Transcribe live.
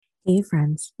Hey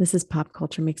friends, this is Pop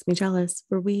Culture Makes Me Jealous,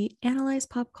 where we analyze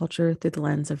pop culture through the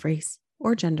lens of race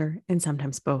or gender, and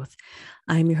sometimes both.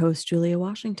 I'm your host, Julia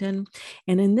Washington,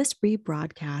 and in this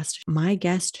rebroadcast, my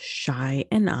guest Shy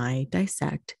and I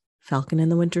dissect Falcon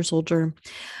and the Winter Soldier.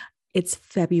 It's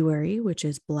February, which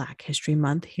is Black History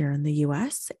Month here in the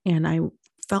US, and I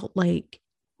felt like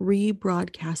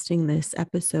rebroadcasting this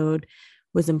episode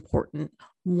was important.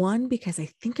 One, because I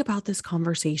think about this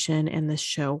conversation and this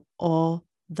show all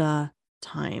the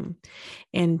time.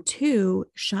 And two,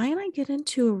 Shy and I get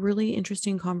into a really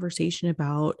interesting conversation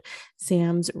about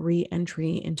Sam's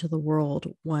re-entry into the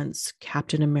world once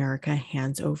Captain America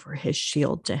hands over his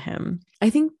shield to him. I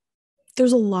think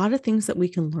there's a lot of things that we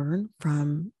can learn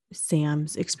from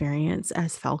Sam's experience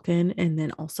as Falcon, and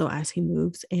then also as he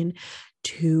moves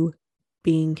into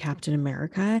being Captain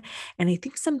America. And I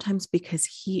think sometimes because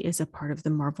he is a part of the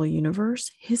Marvel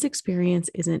Universe, his experience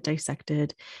isn't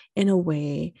dissected in a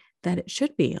way that it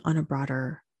should be on a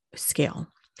broader scale.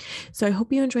 So I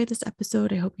hope you enjoyed this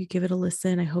episode. I hope you give it a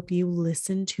listen. I hope you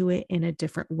listen to it in a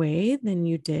different way than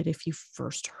you did if you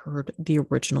first heard the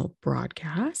original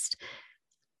broadcast.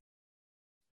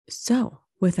 So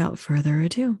without further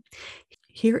ado,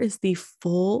 here is the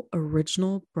full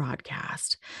original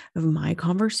broadcast of my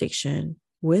conversation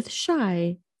with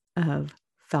Shy of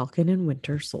Falcon and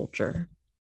Winter Soldier.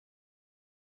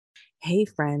 Hey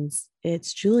friends,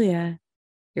 it's Julia,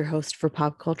 your host for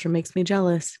Pop Culture Makes Me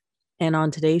Jealous. And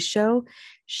on today's show,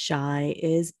 Shy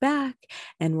is back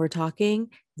and we're talking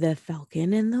The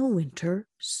Falcon and the Winter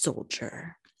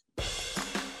Soldier.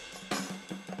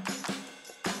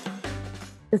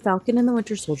 The Falcon and the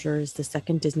Winter Soldier is the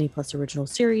second Disney Plus original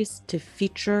series to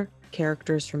feature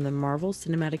characters from the Marvel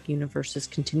Cinematic Universe's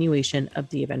continuation of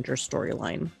the Avengers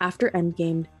storyline. After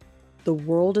Endgame, the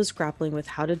world is grappling with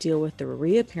how to deal with the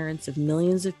reappearance of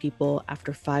millions of people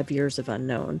after 5 years of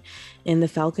unknown. In The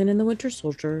Falcon and the Winter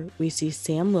Soldier, we see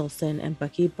Sam Wilson and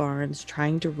Bucky Barnes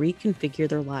trying to reconfigure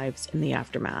their lives in the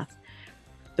aftermath.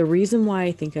 The reason why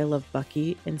I think I love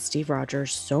Bucky and Steve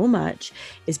Rogers so much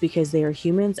is because they are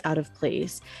humans out of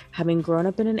place, having grown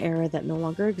up in an era that no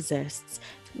longer exists,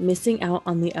 missing out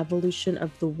on the evolution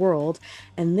of the world,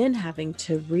 and then having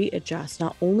to readjust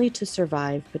not only to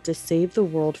survive, but to save the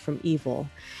world from evil.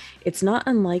 It's not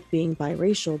unlike being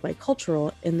biracial,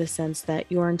 bicultural, in the sense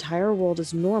that your entire world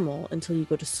is normal until you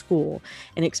go to school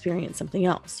and experience something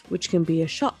else, which can be a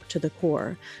shock to the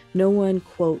core. No one,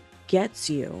 quote, gets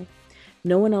you.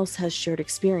 No one else has shared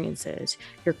experiences.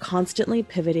 You're constantly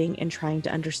pivoting and trying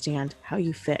to understand how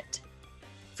you fit.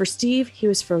 For Steve, he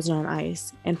was frozen on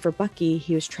ice, and for Bucky,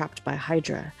 he was trapped by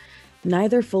Hydra.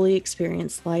 Neither fully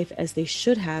experienced life as they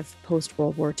should have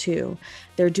post-World War II.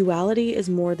 Their duality is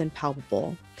more than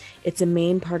palpable. It's a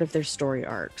main part of their story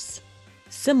arcs.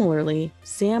 Similarly,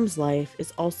 Sam's life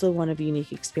is also one of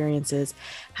unique experiences,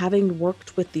 having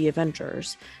worked with the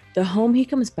Avengers. The home he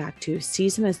comes back to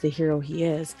sees him as the hero he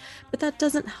is, but that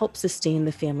doesn't help sustain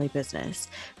the family business.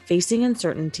 Facing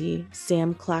uncertainty,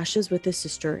 Sam clashes with his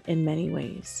sister in many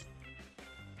ways.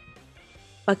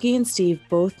 Bucky and Steve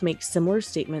both make similar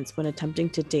statements when attempting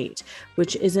to date,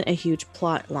 which isn't a huge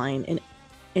plot line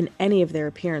in any of their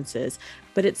appearances,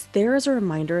 but it's there as a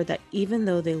reminder that even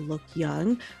though they look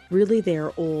young, really they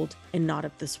are old and not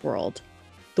of this world.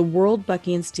 The world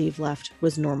Bucky and Steve left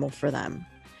was normal for them.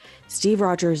 Steve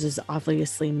Rogers is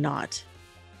obviously not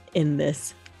in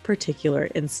this particular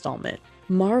installment.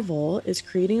 Marvel is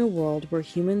creating a world where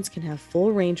humans can have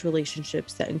full-range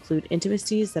relationships that include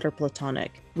intimacies that are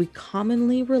platonic. We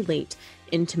commonly relate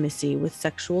intimacy with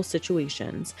sexual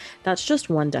situations. That's just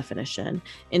one definition.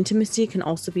 Intimacy can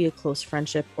also be a close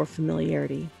friendship or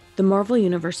familiarity. The Marvel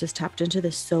Universe has tapped into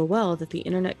this so well that the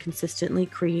internet consistently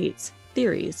creates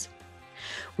theories.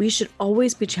 We should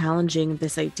always be challenging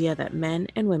this idea that men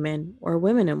and women, or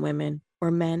women and women,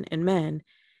 or men and men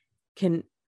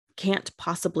can't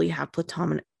possibly have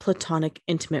platonic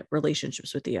intimate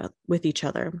relationships with each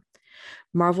other.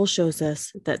 Marvel shows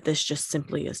us that this just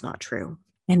simply is not true.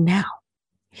 And now,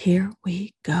 here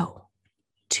we go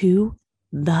to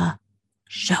the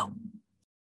show.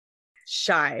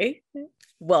 Shy,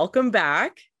 welcome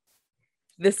back.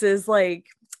 This is like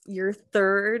your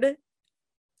third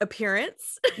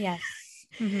appearance. Yes.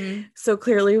 Mm-hmm. So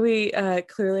clearly I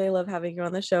love having you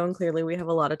on the show, and clearly we have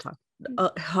a lot to talk.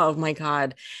 Oh my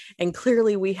God. And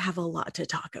clearly we have a lot to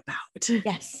talk about.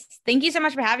 Yes. Thank you so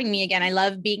much for having me again. I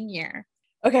love being here.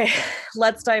 Okay,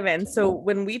 let's dive in. So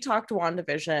when we talked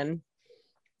WandaVision,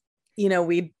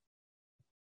 we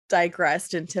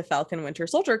digressed into Falcon Winter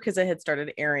Soldier because it had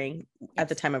started airing at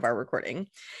the time of our recording.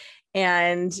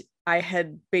 And I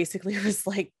had basically was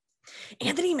like,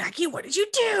 Anthony Mackie, what did you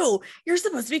do? You're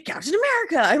supposed to be Captain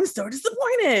America. I'm so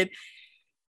disappointed.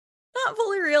 Not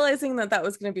fully realizing that that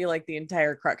was going to be like the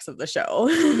entire crux of the show.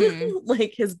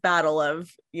 Like his battle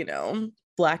of, you know,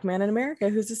 Black man in America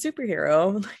who's a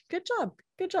superhero. Good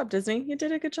job, Disney. You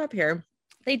did a good job here.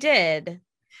 They did.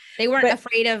 They weren't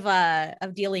afraid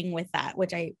of dealing with that,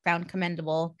 which I found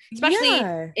commendable,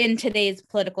 especially in today's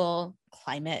political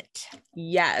climate.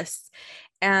 Yes.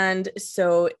 And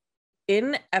so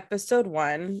in episode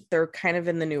 1, they're kind of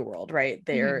in the new world, right?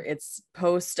 It's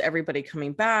post everybody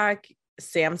coming back.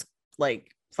 Sam's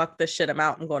like, fuck this shit, I'm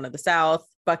out, I'm going to the South.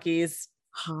 Bucky's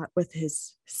hot with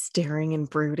his staring and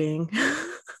brooding.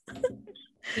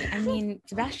 I mean,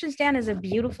 Sebastian Stan is a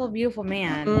beautiful, beautiful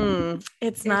man.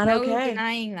 There's no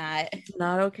denying that. It's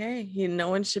not okay. No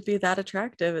one should be that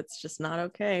attractive. It's just not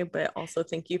okay. But also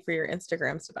thank you for your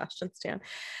Instagram, Sebastian Stan.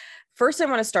 First, I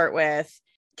want to start with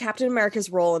Captain America's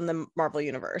role in the Marvel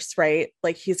Universe, right?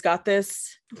 Like he's got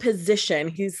this position.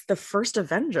 He's the first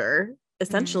Avenger,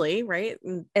 essentially, right?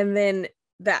 And then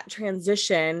that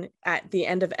transition at the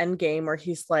end of Endgame where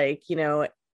he's like, you know,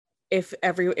 if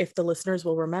the listeners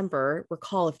will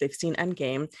recall if they've seen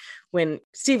Endgame, when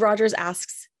Steve Rogers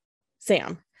asks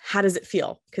Sam, how does it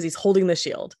feel? Because he's holding the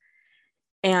shield.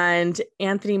 And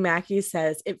Anthony Mackie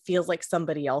says, it feels like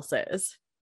somebody else's.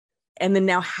 And then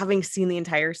now having seen the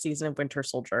entire season of Winter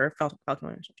Soldier, Falcon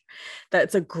Winter Soldier,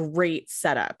 that's a great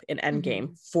setup in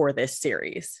Endgame for this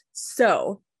series.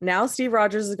 So now Steve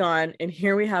Rogers is gone and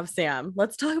here we have Sam.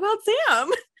 Let's talk about Sam.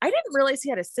 I didn't realize he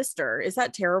had a sister. Is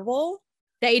that terrible?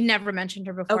 They never mentioned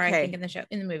her before, I think, in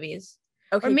the movies.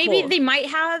 Okay, or maybe they might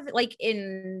have, like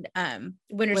in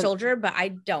Winter Soldier, but I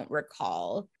don't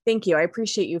recall. Thank you. I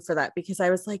appreciate you for that, because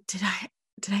I was like, did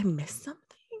I miss something?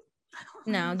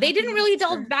 No, they didn't really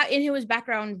delve back into his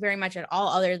background very much at all,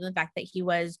 other than the fact that he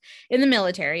was in the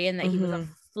military and that he was a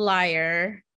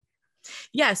flyer.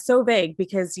 Yeah, so vague,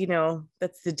 because, you know,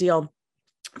 that's the deal.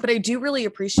 But I do really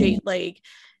appreciate, like,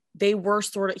 they were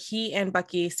sort of, he and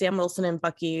Bucky, Sam Wilson and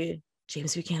Bucky,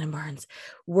 James Buchanan Barnes,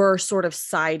 were sort of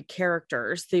side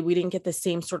characters. We didn't get the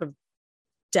same sort of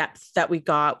depth that we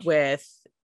got with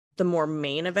the more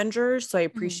main Avengers. So I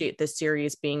appreciate this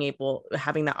series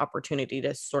having that opportunity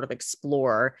to sort of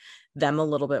explore them a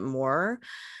little bit more.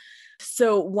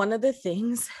 So one of the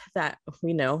things that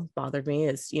we know bothered me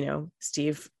is, you know,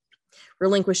 Steve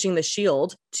relinquishing the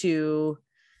shield to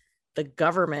the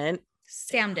government.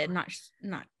 Sam did, not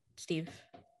Steve.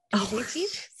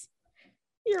 Steve?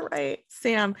 You're right,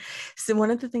 Sam. So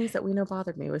one of the things that we know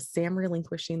bothered me was Sam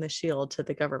relinquishing the shield to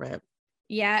the government.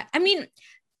 Yeah, I mean,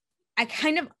 I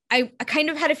kind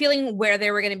of had a feeling where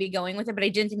they were going to be going with it, but I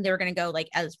didn't think they were going to go like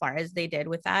as far as they did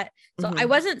with that. So I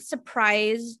wasn't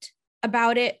surprised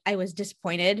about it. I was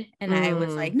disappointed, and I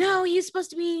was like, no, he's supposed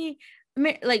to be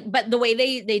like, but the way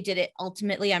they did it,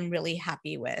 ultimately, I'm really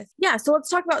happy with. Yeah. So let's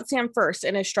talk about Sam first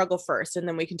and his struggle first, and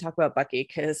then we can talk about Bucky,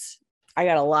 because I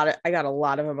got a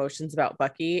lot of emotions about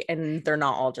Bucky, and they're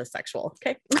not all just sexual.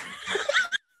 Okay.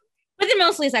 But they're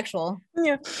mostly sexual.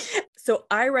 Yeah. So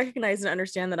I recognize and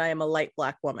understand that I am a light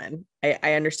Black woman.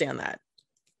 I understand that.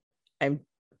 I'm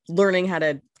learning how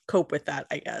to cope with that,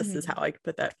 I guess, is how I could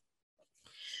put that.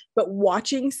 But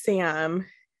watching Sam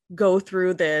go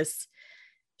through this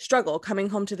struggle coming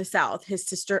home to the South, his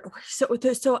sister,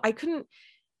 so I couldn't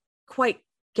quite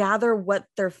gather what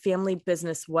their family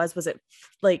business was. Was it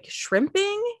like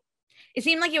shrimping? It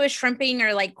seemed like it was shrimping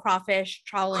or like crawfish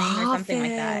trawling or something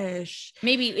like that.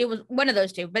 Maybe it was one of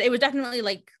those two, but it was definitely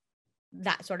like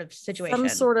that sort of situation. Some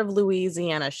sort of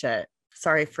Louisiana shit.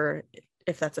 Sorry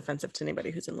if that's offensive to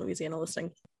anybody who's in Louisiana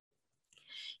listening.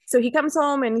 So he comes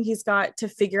home and he's got to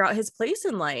figure out his place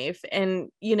in life. And,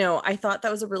 you know, I thought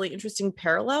that was a really interesting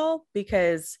parallel,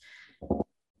 because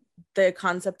the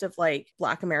concept of like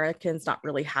Black Americans not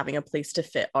really having a place to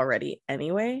fit already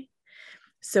anyway.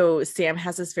 So Sam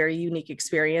has this very unique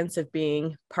experience of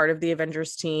being part of the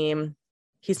Avengers team.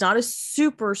 He's not a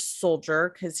super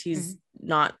soldier because he's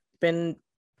not been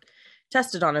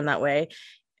tested on in that way.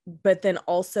 But then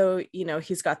also, you know,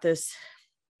 he's got this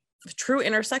true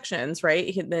intersections, right?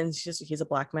 He's a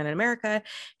Black man in America.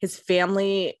 His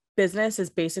family business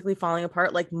is basically falling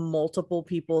apart, like multiple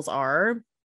people's are.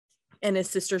 And his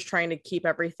sister's trying to keep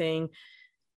everything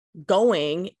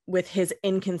going with his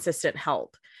inconsistent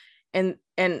help. And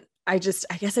I guess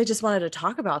I just wanted to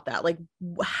talk about that. Like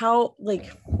how,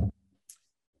 like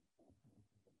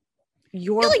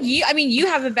you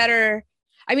have a better,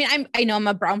 I know I'm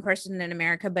a brown person in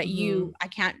America, but I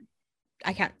can't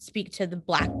speak to the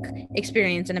Black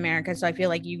experience in America. So I feel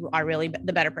like you are really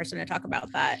the better person to talk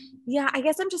about that. Yeah. I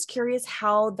guess I'm just curious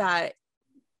how that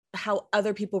how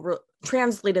other people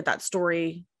translated that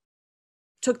story,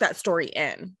 took that story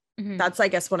in. Mm-hmm. That's, I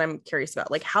guess, what I'm curious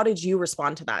about. Like, how did you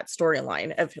respond to that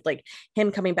storyline of like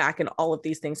him coming back and all of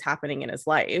these things happening in his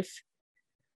life?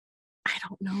 I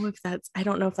don't know if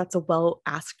that's a well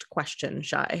asked question,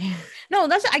 Shy. No,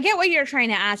 I get what you're trying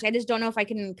to ask. I just don't know if I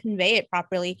can convey it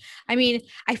properly. I mean,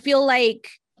 I feel like,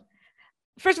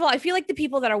 first of all, I feel like the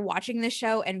people that are watching this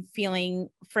show and feeling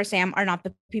for Sam are not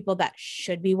the people that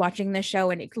should be watching this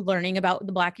show and learning about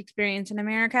the Black experience in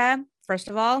America, first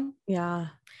of all. Yeah.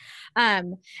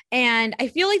 And I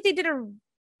feel like they did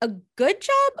a good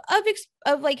job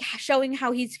of like showing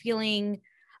how he's feeling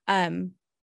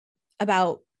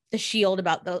about the shield,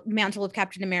 about the mantle of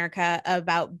Captain America,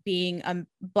 about being a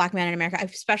Black man in America,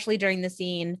 especially during the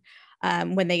scene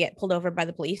when they get pulled over by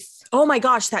the police. Oh my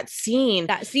gosh, that scene,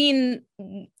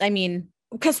 I mean,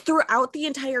 because throughout the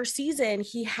entire season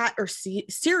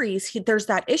series, there's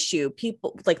that issue.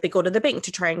 People like, they go to the bank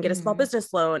to try and get a small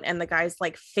business loan, and the guy's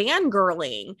like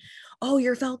fangirling, oh,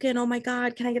 you're Falcon, oh my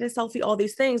God, can I get a selfie, all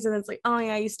these things. And it's like, oh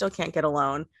yeah, you still can't get a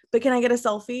loan, but can I get a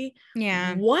selfie?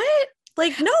 Yeah. What?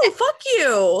 Like, no, fuck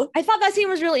you. I thought that scene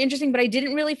was really interesting, but I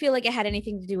didn't really feel like it had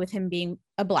anything to do with him being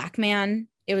a Black man.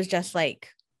 It was just like,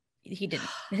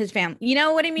 his family, you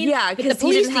know what I mean? Yeah, because the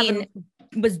police scene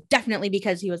was definitely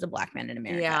because he was a Black man in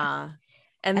America. Yeah.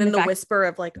 And then the whisper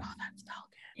of like, oh, that's Falcon.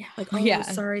 Yeah. Like, oh yeah,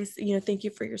 sorry, thank you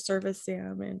for your service,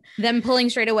 Sam. And them pulling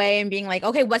straight away and being like,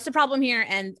 okay, what's the problem here?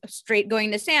 And straight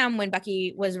going to Sam when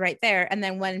Bucky was right there. And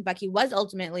then when Bucky was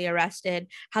ultimately arrested,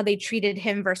 how they treated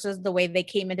him versus the way they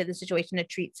came into the situation to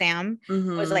treat Sam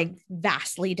was like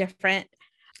vastly different.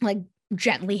 Like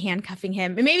gently handcuffing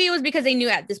him. And maybe it was because they knew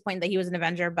at this point that he was an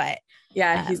Avenger, but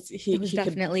yeah, he was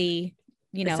definitely,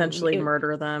 essentially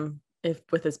murder them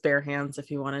with his bare hands if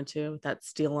he wanted to, with that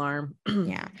steel arm.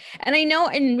 Yeah. And I know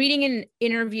in reading in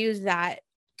interviews that,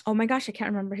 oh my gosh, I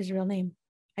can't remember his real name.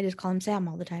 I just call him Sam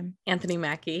all the time. Anthony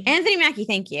Mackie,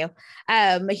 thank you.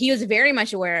 He was very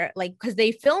much aware, like, because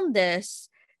they filmed this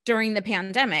during the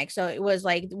pandemic. So it was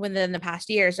like within the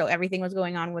past year. So everything was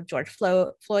going on with George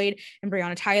Floyd and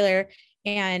Breonna Taylor.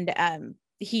 And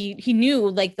he knew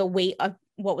like the weight of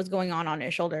what was going on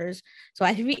his shoulders. So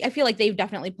I feel like they've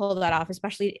definitely pulled that off,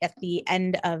 especially at the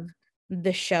end of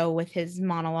the show with his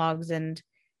monologues and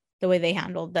the way they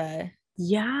handled the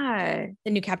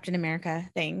new Captain America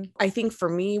thing. I think for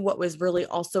me, what was really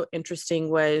also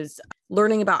interesting was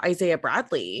learning about Isaiah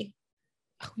Bradley.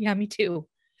 Oh yeah, me too.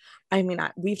 I mean,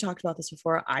 we've talked about this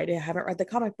before. I haven't read the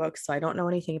comic books, so I don't know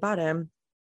anything about him.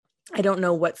 I don't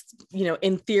know what's,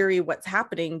 in theory, what's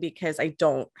happening because I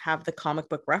don't have the comic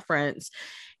book reference.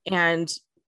 And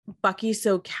Bucky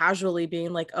so casually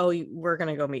being like, oh, we're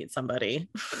going to go meet somebody.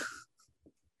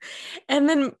 And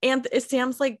then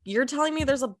Sam's like, you're telling me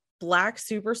there's a Black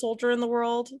super soldier in the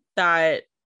world that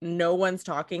no one's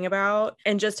talking about,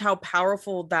 and just how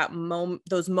powerful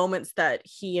those moments that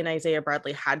he and Isaiah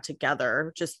Bradley had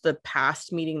together, just the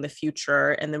past meeting the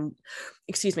future, and then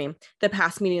the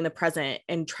past meeting the present,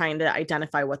 and trying to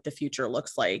identify what the future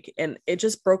looks like. And it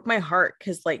just broke my heart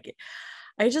because like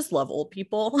I just love old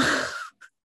people.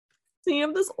 So you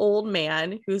have this old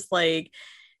man who's like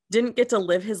didn't get to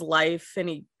live his life, and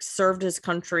he served his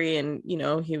country, and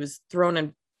he was thrown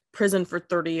in prison for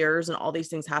 30 years and all these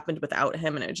things happened without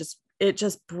him, and it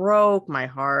just broke my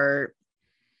heart.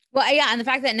 Well, yeah, and the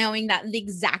fact that knowing that the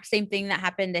exact same thing that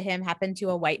happened to him happened to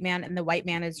a white man, and the white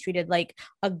man is treated like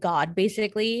a god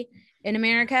basically in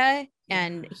America,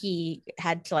 and he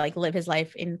had to like live his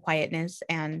life in quietness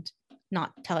and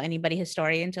not tell anybody his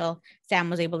story until Sam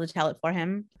was able to tell it for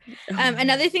him.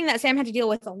 Another thing that Sam had to deal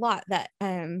with a lot that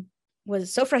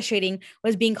was so frustrating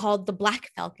was being called the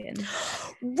Black Falcon.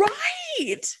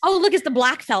 Right. Oh, look, it's the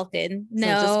Black Falcon.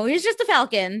 No, he's just a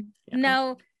Falcon. Yeah.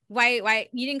 No, why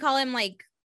you didn't call him like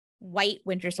White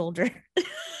Winter Soldier?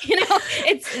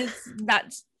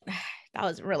 That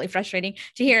was really frustrating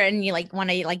to hear, and you like want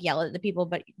to like yell at the people,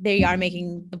 but they are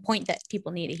making the point that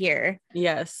people need to hear.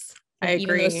 Yes. I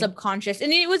agree. Even subconscious,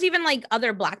 and it was even like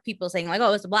other Black people saying like,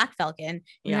 "Oh, it's a Black Falcon."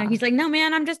 Yeah, he's like, "No,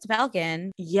 man, I'm just a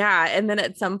Falcon." Yeah, and then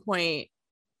at some point,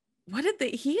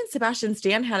 he and Sebastian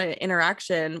Stan had an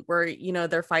interaction where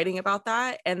they're fighting about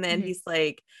that, and then he's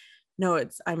like, "No,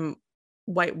 I'm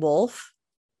White Wolf."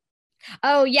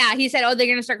 Oh yeah, he said, "Oh, they're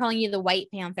gonna start calling you the White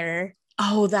Panther."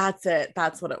 Oh, that's it.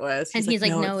 That's what it was. He's like,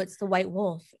 "No, it's the White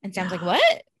Wolf." And Sam's like,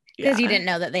 "What?" Because you didn't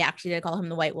know that they actually did call him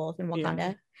the White Wolf in Wakanda.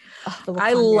 Yeah. Oh,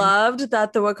 I loved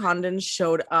that the Wakandans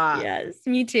showed up. Yes,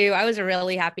 me too. I was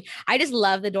really happy. I just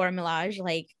love the Dora Milaje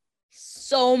like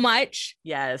so much.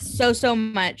 Yes, so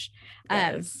much.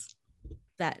 Yes.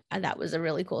 That was a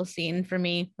really cool scene for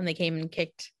me when they came and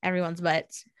kicked everyone's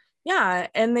butts. Yeah,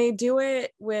 and they do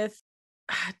it with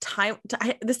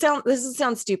this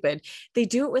sounds stupid. They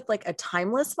do it with like a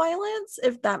timeless violence,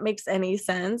 if that makes any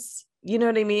sense. You know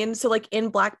what I mean? So like in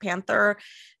Black Panther,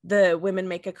 the women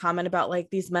make a comment about like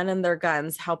these men and their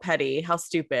guns, how petty, how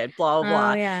stupid, blah blah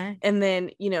blah. Oh yeah. And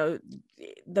then,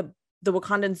 the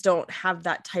Wakandans don't have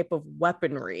that type of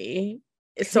weaponry.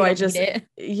 So I just,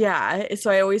 yeah. So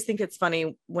I always think it's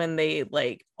funny when they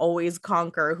like always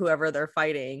conquer whoever they're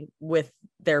fighting with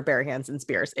their bare hands and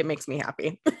spears. It makes me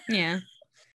happy. Yeah.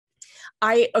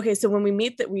 Okay, so when we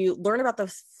learn about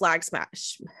the flag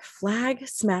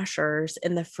smashers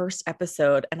in the first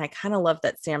episode, and I kind of love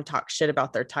that Sam talks shit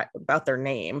about their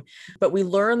name, but we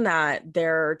learn that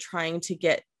they're trying to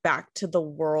get back to the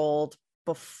world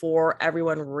before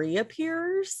everyone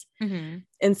reappears. Mm-hmm.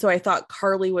 And so I thought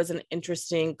Carly's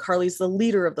the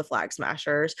leader of the flag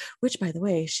smashers, which by the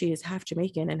way, she is half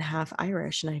Jamaican and half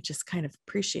Irish, and I just kind of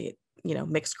appreciate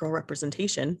mixed girl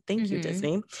representation. Thank you,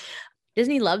 Disney.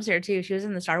 Disney loves her too. She was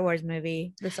in the Star Wars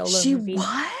movie, the Solo movie. She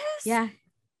was? Yeah.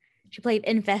 She played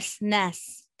Infest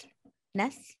Nest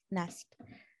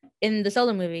in the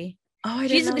Solo movie. Oh, I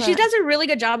didn't know that. She does a really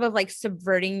good job of like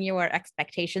subverting your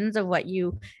expectations of when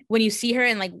you see her,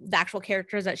 and like the actual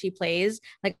characters that she plays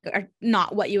like are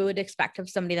not what you would expect of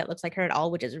somebody that looks like her at all,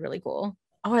 which is really cool.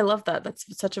 Oh, I love that. That's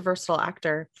such a versatile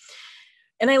actor.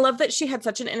 And I love that she had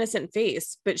such an innocent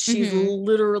face, but she's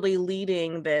literally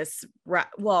leading this,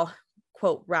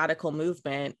 quote, radical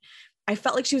movement. I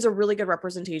felt like she was a really good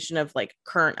representation of like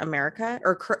current America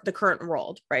or the current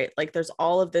world, right? Like there's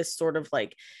all of this sort of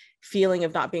like feeling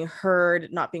of not being heard,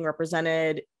 not being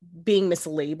represented, being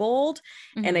mislabeled.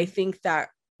 And I think that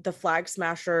the flag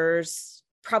smashers,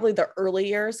 probably the early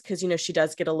years, because, she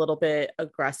does get a little bit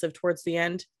aggressive towards the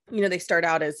end. They start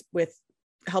out as with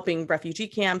helping refugee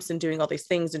camps and doing all these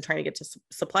things and trying to get to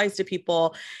supplies to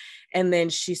people. And then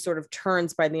she sort of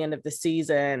turns by the end of the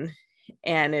season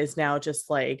and is now just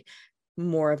like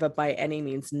more of a by any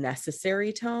means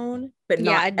necessary tone, but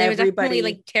not there was everybody definitely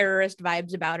like terrorist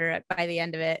vibes about her by the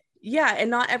end of it. Yeah, and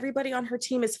not everybody on her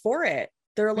team is for it.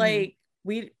 They're like,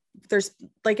 there's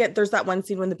that one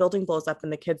scene when the building blows up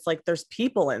and the kid's like, there's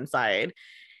people inside,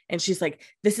 and she's like,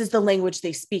 this is the language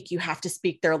they speak, you have to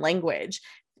speak their language.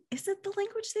 Is it the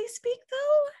language they speak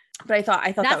though? But I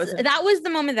thought that was the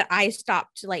moment that I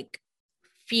stopped like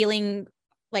feeling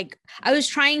like I was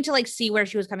trying to like see where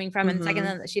she was coming from. And the second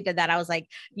that she did that, I was like,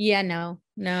 yeah, no,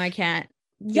 I can't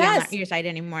be on your side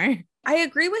anymore. I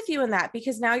agree with you in that,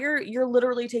 because now you're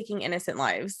literally taking innocent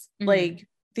lives. Like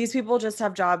these people just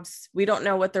have jobs. We don't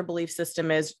know what their belief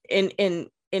system is. One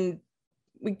of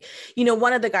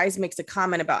the guys makes a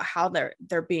comment about how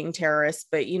they're being terrorists,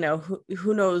 but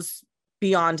who knows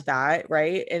beyond that,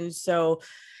 right? And so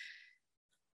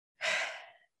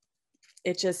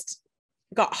it just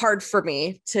got hard for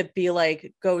me to be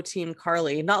like, go team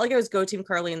Carly. Not like I was go team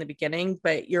Carly in the beginning,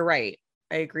 but you're right.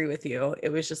 I agree with you. It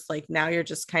was just like, now you're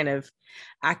just kind of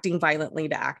acting violently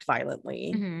to act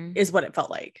violently is what it felt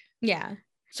like. Yeah.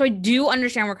 So I do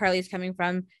understand where Carly's coming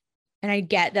from. And I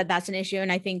get that that's an issue.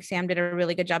 And I think Sam did a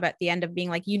really good job at the end of being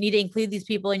like, you need to include these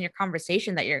people in your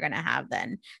conversation that you're going to have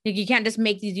then. Like, you can't just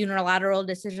make these unilateral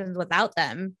decisions without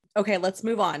them. Okay, let's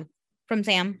move on. From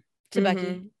Sam to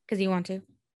Bucky, because you want to.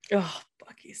 Oh,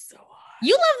 Bucky's so hot.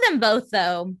 You love them both,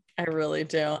 though. I really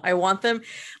do. I want them.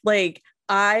 Like,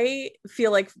 I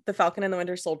feel like The Falcon and the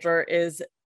Winter Soldier is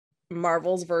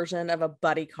Marvel's version of a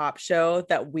buddy cop show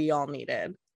that we all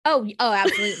needed. Oh,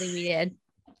 absolutely we did.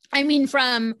 I mean,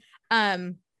 from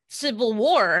Civil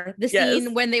War, the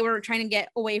scene when they were trying to get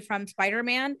away from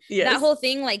Spider-Man, that whole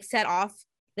thing like set off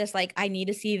this like, I need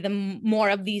to see them more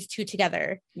of these two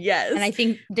together. Yes. And I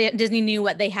think Disney knew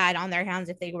what they had on their hands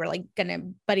if they were like gonna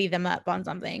buddy them up on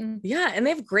something. Yeah, and they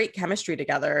have great chemistry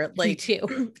together. Like, me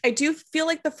too. I do feel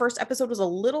like the first episode was a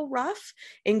little rough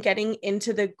in getting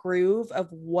into the groove of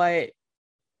what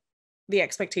the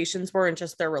expectations were and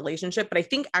just their relationship, but I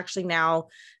think actually now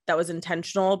that was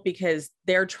intentional because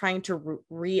they're trying to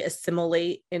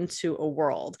re-assimilate into a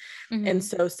world. And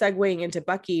so segueing into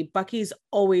Bucky's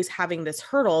always having this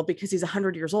hurdle because he's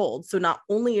 100 years old. So not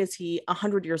only is he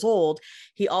 100 years old,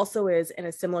 he also is in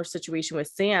a similar situation with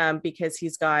Sam because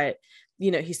he's got,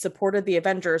 he supported the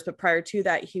Avengers, but prior to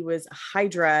that he was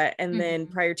Hydra, and then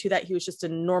prior to that he was just a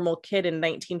normal kid in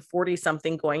 1940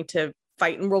 something going to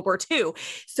fight in World War II.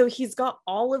 So he's got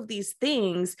all of these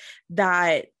things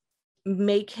that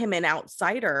make him an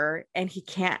outsider, and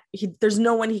there's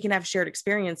no one he can have shared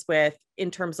experience with in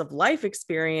terms of life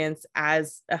experience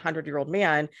as a 100-year-old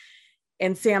man.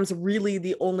 And Sam's really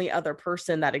the only other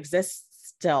person that exists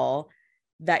still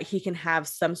that he can have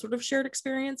some sort of shared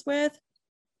experience with.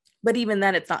 But even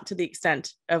then, it's not to the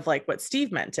extent of like what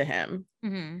Steve meant to him.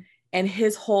 Mm-hmm. And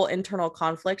his whole internal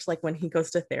conflict, like when he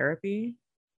goes to therapy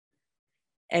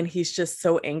and he's just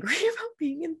so angry about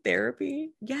being in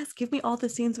therapy. Yes, give me all the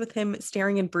scenes with him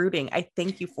staring and brooding. I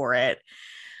thank you for it.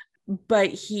 But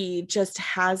he just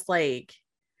has like,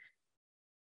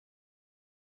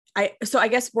 I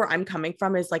guess where I'm coming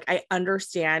from is like, I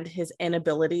understand his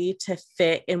inability to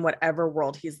fit in whatever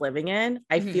world he's living in.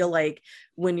 I feel like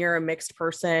when you're a mixed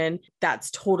person,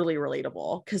 that's totally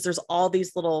relatable because there's all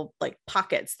these little like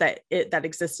pockets that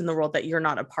exist in the world that you're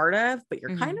not a part of, but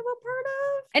you're kind of a part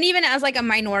of. And even as like a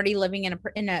minority living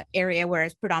in an area where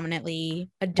it's predominantly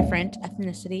a different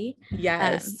ethnicity.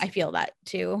 Yes. I feel that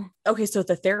too. Okay. So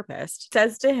the therapist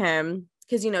says to him,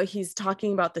 because, you know, he's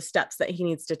talking about the steps that he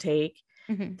needs to take.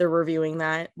 They're reviewing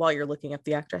that while you're looking up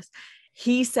the actress.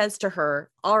 He says to her,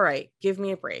 all right, give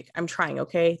me a break. I'm trying.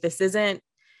 Okay. This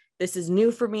is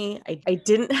new for me. I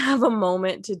didn't have a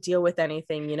moment to deal with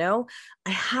anything, you know, I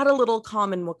had a little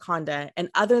calm in Wakanda. And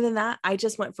other than that, I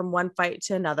just went from one fight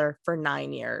to another for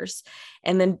 9 years.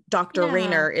 And then Dr.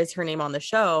 Raynor is her name on the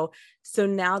show. So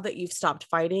now that you've stopped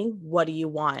fighting, what do you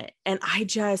want? And I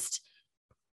just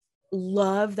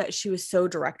love that she was so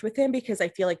direct with him because I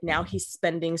feel like now he's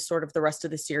spending sort of the rest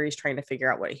of the series trying to figure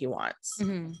out what he wants.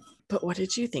 But what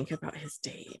did you think about his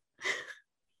date?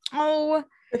 Oh,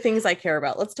 the things I care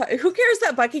about. Let's talk. Who cares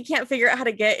that Bucky can't figure out how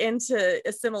to get into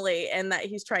assimilate and that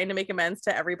he's trying to make amends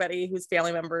to everybody whose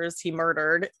family members he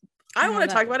murdered? I want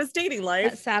to talk about his dating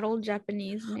life. That sad old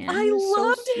Japanese man. I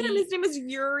loved him. His name is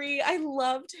Yuri. I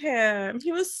loved him.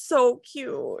 He was so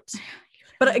cute.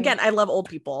 But again, I love old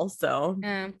people. So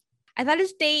I thought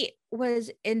his date was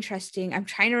interesting. I'm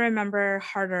trying to remember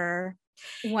harder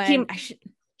when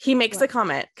he makes a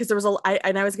comment because there was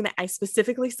I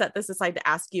specifically set this aside to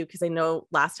ask you because I know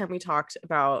last time we talked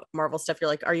about Marvel stuff, you're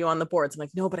like, are you on the boards? I'm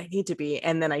like, no, but I need to be.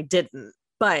 And then I didn't.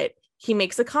 But he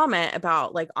makes a comment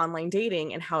about like online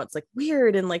dating and how it's like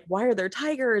weird and like, why are there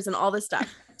tigers and all this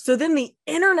stuff? So then the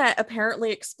internet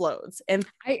apparently explodes and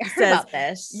I heard about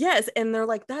this. Yes. And they're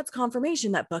like, that's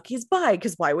confirmation that Bucky's bi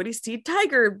because why would he see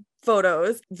tiger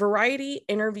photos? Variety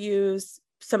interviews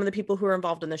some of the people who are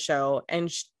involved in the show.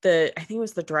 And I think it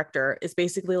was the director is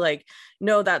basically like,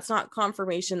 no, that's not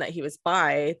confirmation that he was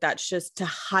bi. That's just to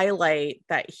highlight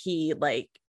that he like,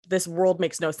 this world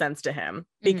makes no sense to him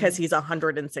because he's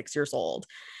 106 years old.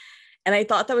 And I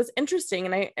thought that was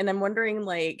interesting. And I'm wondering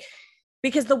like,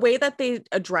 because the way that they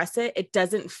address it, it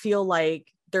doesn't feel like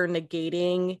they're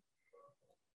negating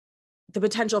the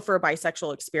potential for a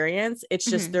bisexual experience. It's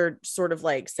just they're sort of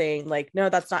like saying like, no,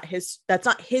 that's not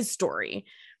his story.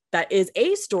 That is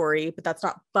a story, but that's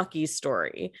not Bucky's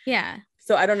story. Yeah.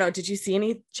 So I don't know. Did you see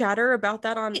any chatter about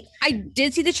that on? I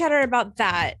did see the chatter about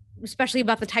that, especially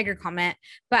about the tiger comment,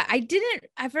 but I didn't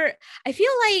ever, I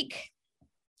feel like,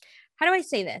 how do I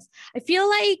say this? I feel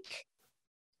like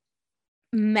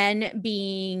men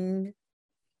being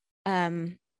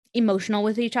emotional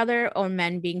with each other or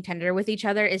men being tender with each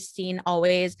other is seen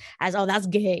always as, oh, that's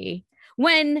gay.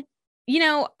 When, you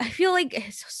know, I feel like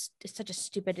it's such a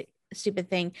stupid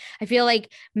thing. I feel like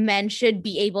men should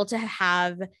be able to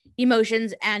have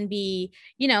emotions and be,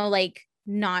 you know, like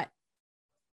not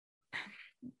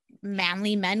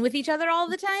manly men with each other all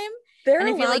the time. And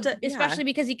I feel like, especially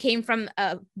because he came from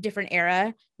a different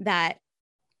era, that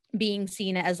being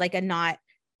seen as like a not,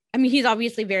 I mean, he's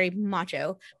obviously very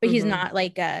macho, but he's not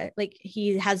like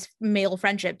he has male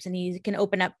friendships and he can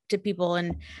open up to people.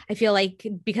 And I feel like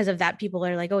because of that, people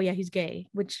are like, oh yeah, he's gay,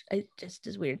 which just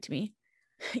is weird to me.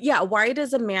 Yeah. Why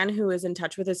does a man who is in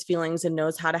touch with his feelings and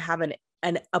knows how to have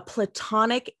a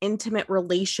platonic, intimate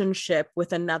relationship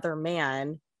with another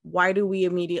man, why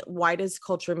does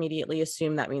culture immediately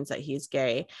assume that means that he's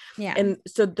gay? Yeah. And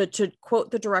so to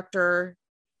quote the director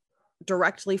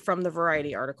directly from the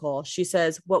Variety article, she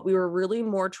says, what we were really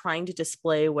more trying to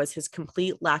display was his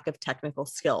complete lack of technical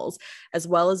skills, as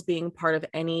well as being part of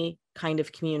any kind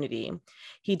of community.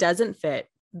 He doesn't fit.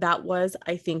 That was,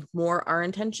 I think, more our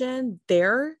intention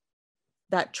there.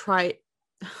 I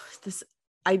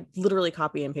literally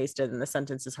copy and pasted and the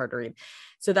sentence is hard to read.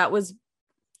 So that was,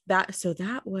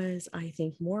 I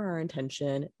think, more our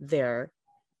intention there,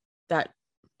 that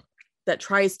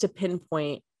tries to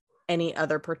pinpoint any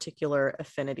other particular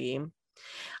affinity.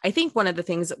 I think one of the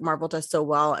things that Marvel does so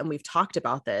well, and we've talked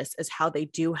about this, is how they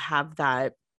do have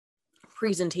that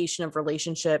presentation of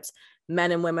relationships.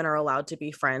 Men and women are allowed to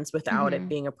be friends without it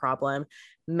being a problem.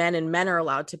 Men and men are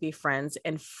allowed to be friends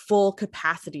and full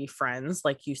capacity friends,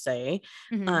 like you say.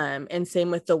 And same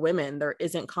with the women. There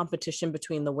isn't competition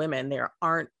between the women. There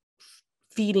aren't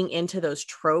feeding into those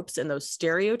tropes and those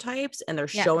stereotypes. And they're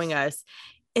showing us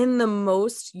in the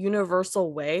most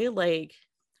universal way. Like,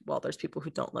 well, there's people who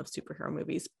don't love superhero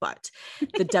movies, but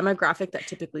the demographic that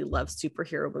typically loves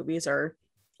superhero movies are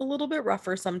a little bit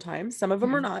rougher sometimes. Some of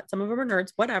them are not, some of them are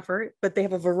nerds, whatever, but they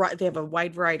have a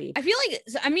wide variety. I feel like,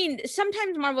 I mean,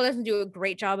 sometimes Marvel doesn't do a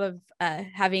great job of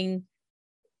having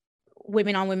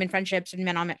women on women friendships and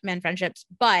men on men friendships,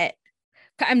 but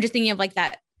I'm just thinking of like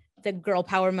the girl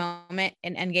power moment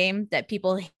in Endgame that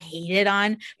people hated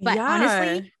on, but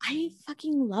honestly, I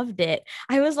fucking loved it.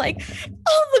 I was like,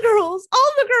 all the girls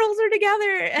are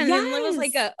together, and then it was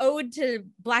like a ode to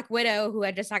Black Widow, who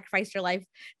had just sacrificed her life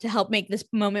to help make this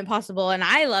moment possible, and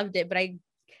I loved it. But I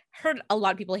heard a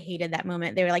lot of people hated that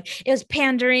moment. They were like, it was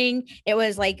pandering, it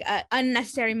was like an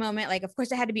unnecessary moment, like of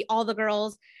course it had to be all the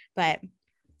girls, but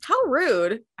how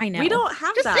rude. I know. We don't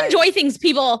have just that. Enjoy things,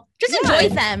 people. Just enjoy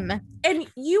them. And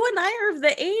you and I are of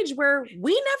the age where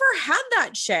we never had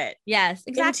that shit. Yes,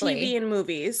 exactly. In TV and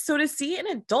movies. So to see it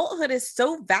in adulthood is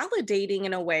so validating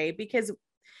in a way, because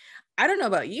I don't know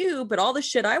about you, but all the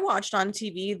shit I watched on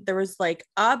TV, there was like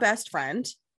a best friend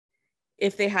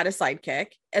if they had a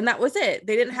sidekick, and that was it.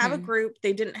 They didn't have a group.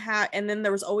 They didn't have, and then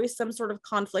there was always some sort of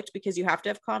conflict, because you have to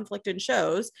have conflict in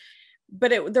shows,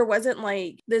 but there wasn't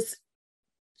like this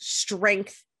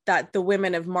strength that the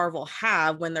women of Marvel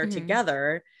have when they're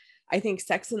together. I think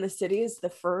Sex and the City is the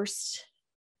first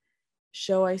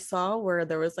show I saw where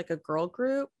there was like a girl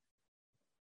group.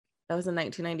 That was in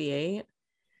 1998.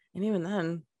 And even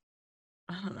then,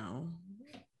 I don't know,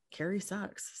 Carrie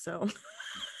sucks. So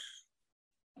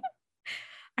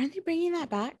aren't they bringing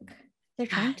that back? They're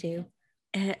trying to.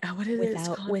 What is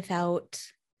it? Without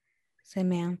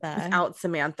Samantha. Without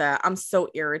Samantha. I'm so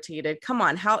irritated. Come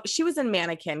on. How she was in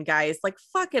Mannequin, guys. Like,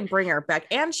 fucking bring her back.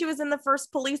 And she was in the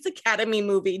first Police Academy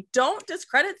movie. Don't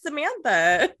discredit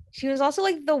Samantha. She was also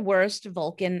like the worst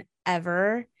Vulcan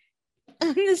ever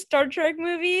in the Star Trek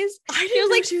movies. She was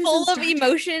like full of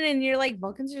emotion, and you're like,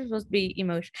 Vulcans are supposed to be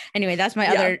emotion. Anyway, that's my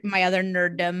other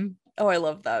nerddom. Oh, I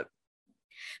love that.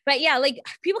 But yeah, like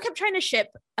people kept trying to ship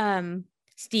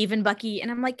Steve and Bucky,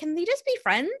 and I'm like, can they just be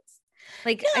friends?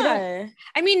 Like, I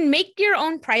mean, make your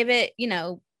own private,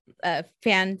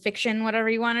 fan fiction, whatever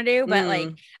you want to do. But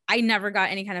like, I never got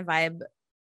any kind of vibe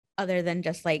other than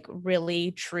just like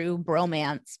really true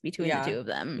bromance between the two of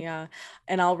them. Yeah.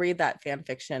 And I'll read that fan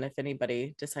fiction if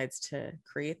anybody decides to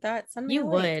create that. Send me you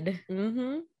would.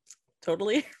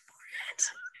 Totally.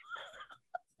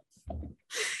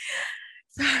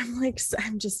 So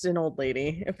I'm just an old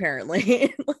lady,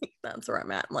 apparently. Like, that's where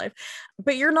I'm at in life.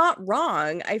 But you're not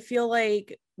wrong. I feel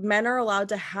like men are allowed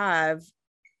to have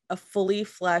a fully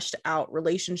fleshed out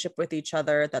relationship with each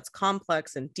other that's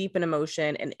complex and deep in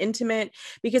emotion and intimate,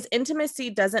 because intimacy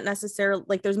doesn't necessarily,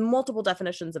 like, there's multiple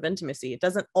definitions of intimacy. It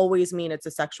doesn't always mean it's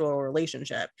a sexual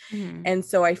relationship. And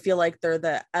so I feel like they're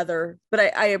the other, but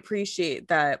I appreciate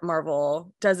that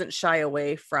Marvel doesn't shy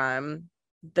away from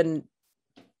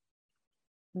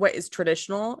what is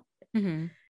traditional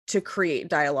to create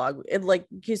dialogue. It, like,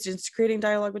 he's just creating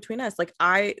dialogue between us. Like,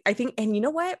 I think, and you know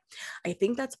what? I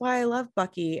think that's why I love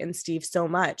Bucky and Steve so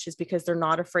much, is because they're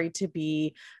not afraid to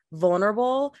be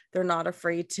vulnerable. They're not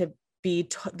afraid to be,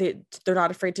 they're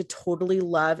not afraid to totally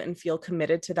love and feel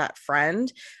committed to that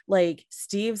friend. Like,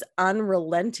 Steve's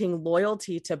unrelenting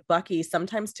loyalty to Bucky,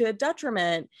 sometimes to a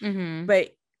detriment,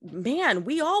 but man,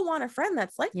 we all want a friend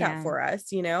that's like that for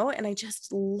us, and I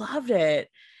just loved it.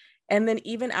 And then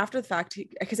even after the fact,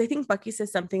 because I think Bucky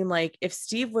says something like, if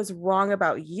Steve was wrong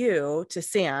about you to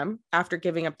Sam after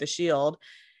giving up the shield,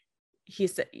 he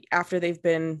said, after they've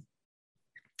been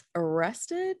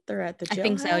arrested, they're at the jail. I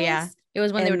think so, yeah. It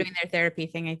was when they were doing their therapy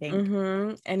thing, I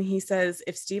think. And he says,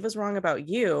 if Steve was wrong about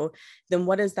you, then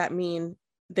what does that mean?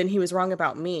 Then he was wrong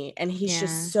about me. And he's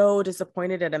just so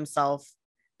disappointed at himself,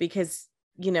 because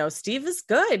Steve is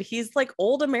good. He's like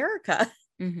old America.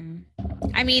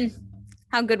 I mean,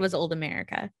 how good was old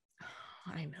America?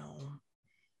 I know.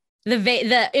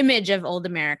 The image of old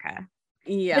America.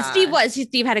 Yeah. But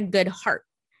Steve had a good heart.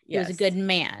 He was a good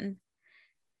man.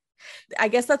 I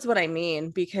guess that's what I mean,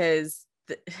 because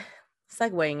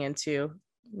segueing into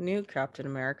new Captain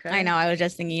America. I know. I was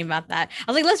just thinking about that.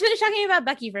 I was like, let's finish talking about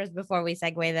Bucky first before we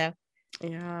segue, though.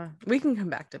 Yeah. We can come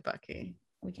back to Bucky.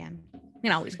 We can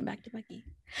always come back to Bucky.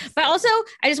 But also,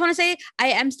 I just want to say, I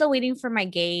am still waiting for my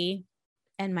gay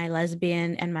and my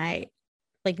lesbian and my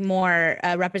like more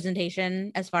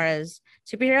representation as far as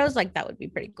superheroes. Like, that would be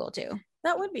pretty cool too.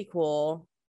 That would be cool.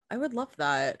 I would love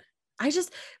that.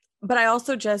 But I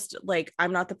also just like,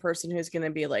 I'm not the person who's going to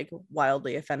be like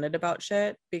wildly offended about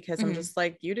shit, because I'm just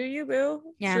like, you do you, boo.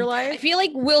 It's your life. I feel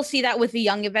like we'll see that with the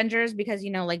young Avengers, because,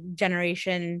 you know, like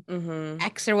Generation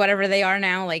X or whatever they are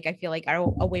now, like I feel like are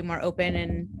way more open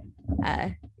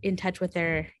and in touch with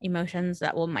their emotions,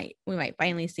 that we might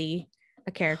finally see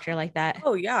a character like that.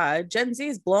 Oh yeah, Gen Z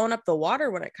is blowing up the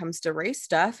water when it comes to race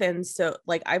stuff, and so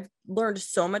like I've learned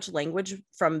so much language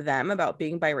from them about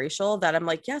being biracial that I'm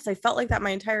like, yes, I felt like that my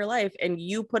entire life, and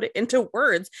you put it into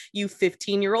words, you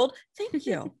 15-year-old. Thank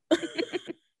you.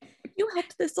 You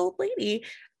helped this old lady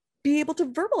be able to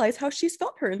verbalize how she's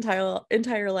felt her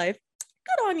entire life.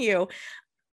 Good on you.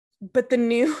 But the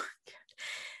new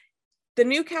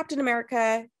Captain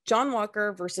America, John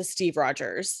Walker versus Steve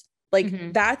Rogers.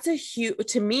 Like that's a huge,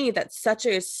 to me, that's such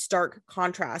a stark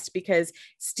contrast, because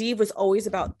Steve was always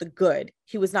about the good.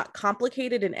 He was not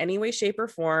complicated in any way, shape, or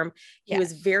form. He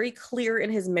was very clear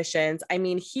in his missions. I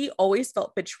mean, he always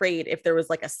felt betrayed if there was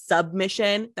like a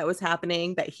submission that was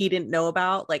happening that he didn't know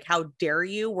about. Like, how dare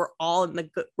you? We're all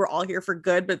here for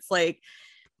good, but it's like,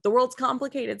 the world's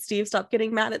complicated, Steve. Stop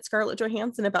getting mad at Scarlett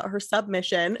Johansson about her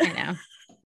submission. I know.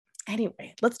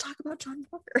 Anyway, let's talk about John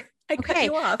Walker. Cut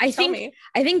you off. I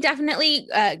think definitely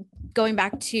going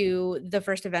back to the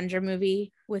first Avenger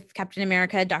movie with Captain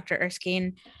America, Dr.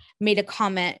 Erskine made a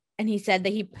comment, and he said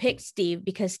that he picked Steve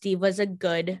because Steve was a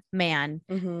good man,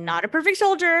 not a perfect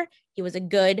soldier. He was a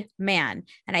good man.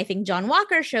 And I think John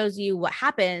Walker shows you what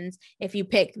happens if you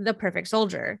pick the perfect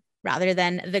soldier rather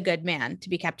than the good man to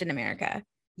be Captain America.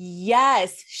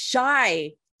 Yes,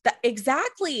 shy.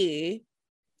 Exactly.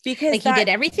 Because like he did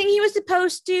everything he was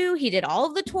supposed to. He did all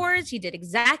of the tours. He did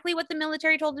exactly what the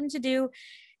military told him to do.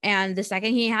 And the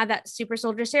second he had that super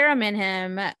soldier serum in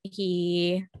him,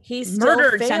 he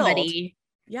murdered somebody.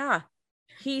 Yeah,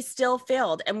 he still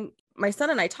failed. And my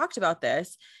son and I talked about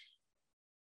this.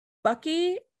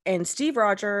 Bucky and Steve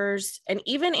Rogers and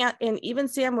even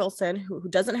Sam Wilson, who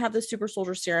doesn't have the super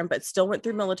soldier serum but still went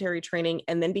through military training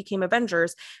and then became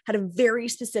Avengers, had a very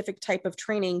specific type of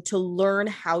training to learn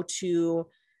how to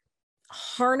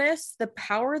harness the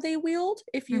power they wield,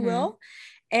 if you will.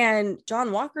 And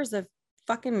John Walker's a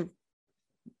fucking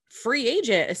free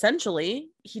agent, essentially.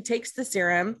 He takes the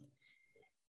serum.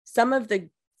 Some of the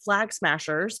Flag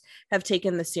Smashers have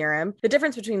taken the serum. The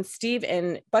difference between Steve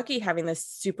and Bucky having this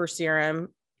super serum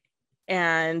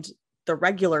and the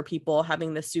regular people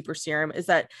having this super serum is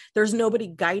that there's nobody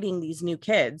guiding these new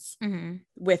kids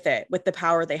with the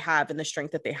power they have and the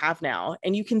strength that they have now.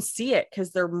 And you can see it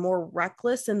because they're more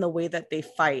reckless in the way that they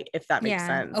fight, if that makes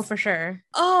sense. Oh, for sure.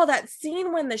 Oh, that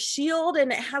scene when the shield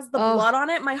and it has the blood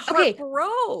on it, my heart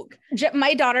broke.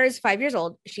 My daughter is 5 years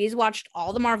old. She's watched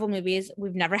all the Marvel movies.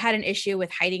 We've never had an issue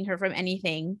with hiding her from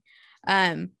anything.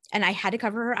 And I had to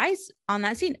cover her eyes on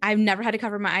that scene. I've never had to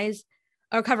cover my eyes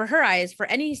or cover her eyes for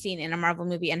any scene in a Marvel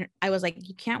movie. And I was like,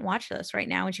 you can't watch this right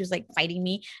now. And she was like fighting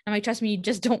me. I'm like, trust me,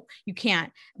 you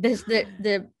can't.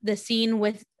 The scene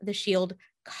with the shield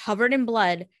covered in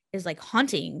blood is like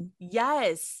haunting.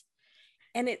 Yes.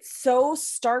 And it's so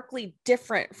starkly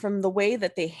different from the way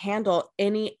that they handle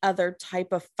any other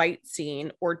type of fight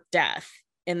scene or death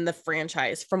in the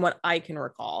franchise, from what I can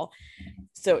recall.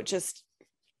 So it just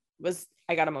was,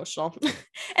 I got emotional.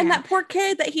 And that poor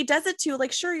kid that he does it to,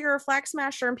 like, sure, you're a Flag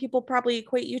Smasher and people probably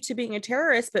equate you to being a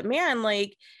terrorist, but man,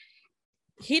 like,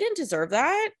 he didn't deserve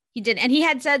that. He did. And he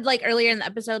had said like earlier in the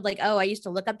episode, like, oh, I used to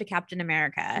look up to Captain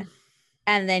America.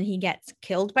 And then he gets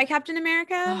killed by Captain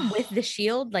America with the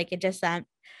shield. Like, it just I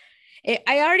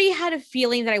already had a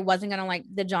feeling that I wasn't going to like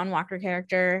the John Walker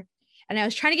character. And I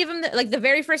was trying to give him the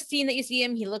very first scene that you see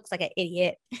him, he looks like an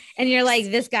idiot. And you're like,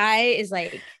 this guy is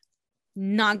like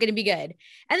not going to be good.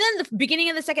 And then the beginning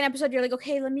of the second episode, you're like,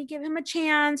 okay, let me give him a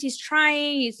chance. He's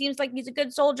trying. He seems like he's a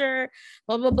good soldier,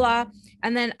 blah, blah, blah.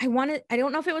 And then I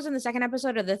don't know if it was in the second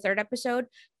episode or the third episode,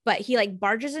 but he like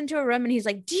barges into a room and he's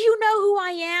like, do you know who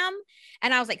I am?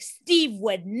 And I was like, Steve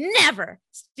would never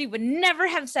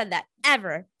have said that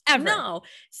ever. No,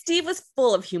 Steve was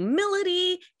full of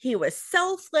humility. He was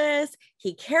selfless.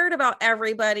 He cared about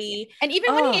everybody. And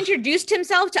even when he introduced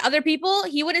himself to other people,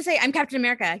 he wouldn't say, I'm Captain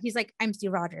America. He's like, I'm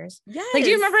Steve Rogers. Yes. Like, do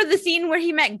you remember the scene where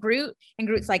he met Groot and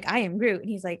Groot's like, I am Groot. And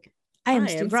he's like, I am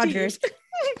Steve Rogers.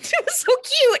 It was so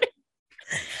cute.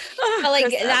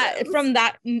 Like that, from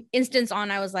that instance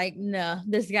on, I was like, no,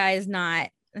 this guy is not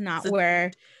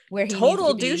where he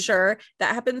total doucher.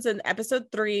 That happens in episode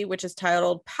 3, which is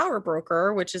titled Power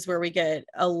Broker, which is where we get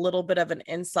a little bit of an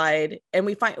inside, and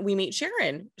we meet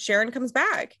Sharon. Sharon comes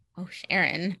back. Oh,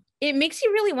 Sharon. it makes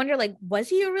you really wonder, like, was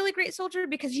he a really great soldier?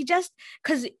 Because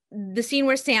because the scene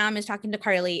where Sam is talking to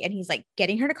Carly and he's like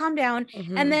getting her to calm down,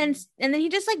 and then he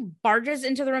just like barges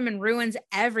into the room and ruins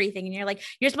everything. And you're like,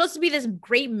 you're supposed to be this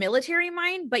great military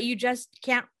mind, but you just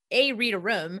can't read a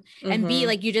room, and B,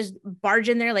 like, you just barge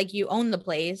in there like you own the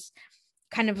place,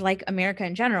 kind of like America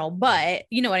in general. But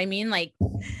you know what I mean? Like,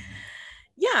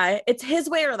 yeah, it's his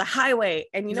way or the highway.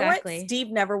 And you know what? Exactly. Steve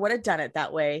never would have done it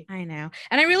that way. I know.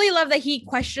 And I really love that he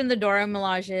questioned the Dora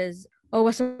Milaje's,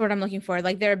 what's the word I'm looking for?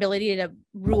 Like, their ability to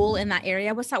rule in that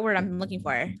area. What's that word I'm looking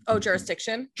for? Oh,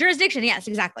 jurisdiction. Jurisdiction. Yes,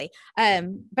 exactly.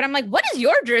 But I'm like, what is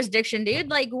your jurisdiction, dude?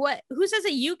 Like, who says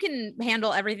that you can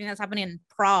handle everything that's happening in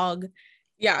Prague?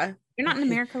 Yeah. You're not in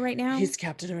America right now. He's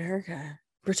Captain America,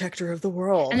 protector of the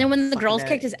world. And then when the girls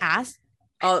kicked his ass.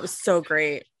 Oh, it was so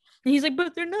great. And he's like,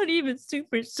 but they're not even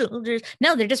super soldiers.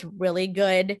 No, they're just really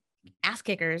good ass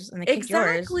kickers, and they kick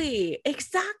yours.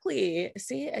 Exactly.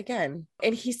 See, again,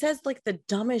 and he says like the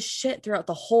dumbest shit throughout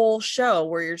the whole show,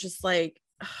 where you're just like,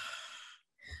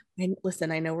 and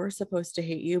listen, I know we're supposed to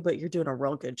hate you, but you're doing a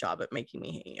real good job at making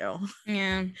me hate you.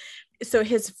 Yeah. So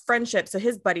his friendship, so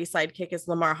his buddy sidekick is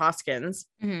Lamar Hoskins,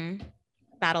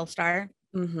 Battlestar.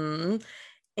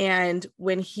 And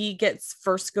when he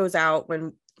goes out,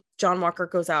 when John Walker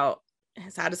goes out,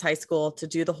 has had his high school to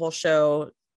do the whole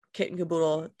show, kit and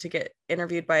caboodle, to get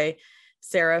interviewed by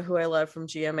Sarah, who I love from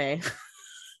GMA.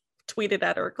 Tweeted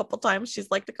at her a couple times. She's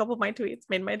liked a couple of my tweets,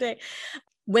 made my day.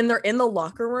 When they're in the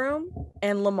locker room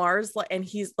and Lamar's like, and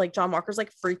he's like, John Walker's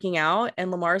like freaking out,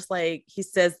 and Lamar's like, he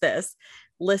says this,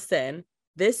 listen,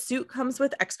 this suit comes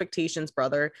with expectations,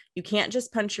 brother. You can't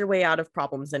just punch your way out of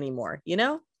problems anymore. You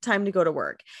know, time to go to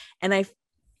work. And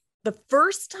the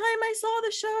first time I saw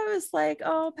the show, I was like,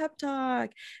 oh, pep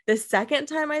talk. The second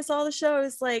time I saw the show, I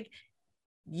was like,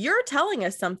 you're telling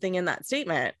us something in that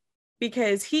statement,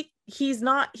 because he's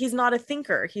not a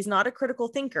thinker. He's not a critical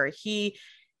thinker.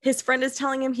 His friend is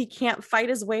telling him he can't fight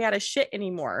his way out of shit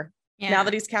anymore. Yeah. Now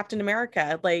that he's Captain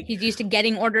America, like, he's used to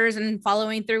getting orders and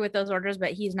following through with those orders,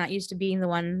 but he's not used to being the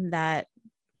one that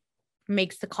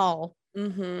makes the call.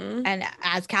 And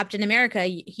as Captain America,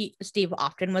 Steve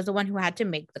often was the one who had to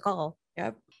make the call.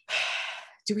 Yep.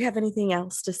 Do we have anything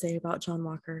else to say about John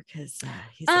Walker? Because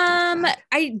he's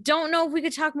I don't know if we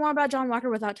could talk more about John Walker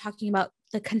without talking about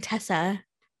the Contessa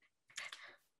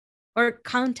or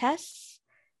Countess.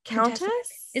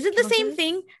 Is it the same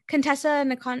thing? Contessa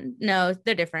and no,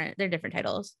 they're different. They're different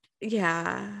titles.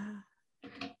 Yeah.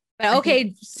 But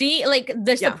okay, see, like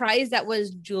the surprise that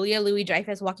was Julia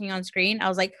Louis-Dreyfus walking on screen. I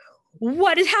was like,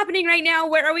 what is happening right now?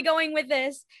 Where are we going with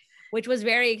this? Which was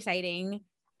very exciting.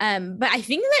 But I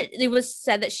think that it was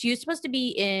said that she was supposed to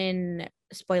be in,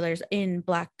 spoilers, in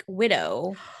Black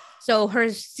Widow. So her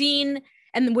scene,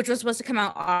 and which was supposed to come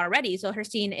out already. So her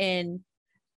scene in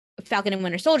Falcon and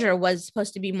Winter Soldier was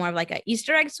supposed to be more of like an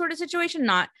Easter egg sort of situation,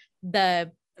 not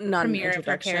the premiere of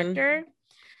her character.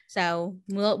 So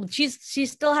she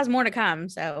still has more to come.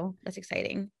 So that's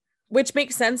exciting. Which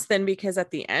makes sense then, because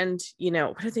at the end, you know,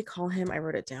 what did they call him? I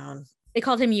wrote it down. They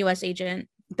called him U.S. Agent.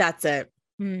 That's it.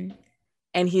 And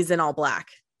he's in all black.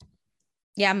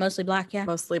 Yeah, mostly black. Yeah,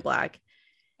 mostly black.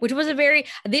 Which was they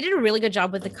did a really good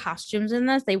job with the costumes in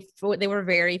this. They were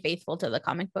very faithful to the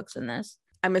comic books in this.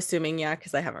 I'm assuming, yeah,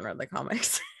 because I haven't read the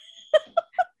comics.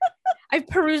 I've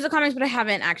perused the comics, but I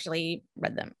haven't actually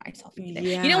read them myself either.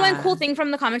 Yeah. You know, one cool thing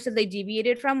from the comics that they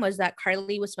deviated from was that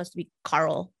Carly was supposed to be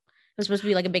Carl. It was supposed to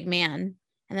be like a big man.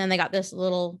 And then they got this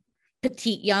little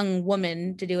petite young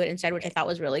woman to do it instead, which I thought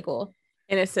was really cool.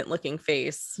 Innocent looking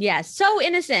face. Yeah, so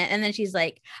innocent. And then she's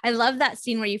like, I love that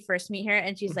scene where you first meet her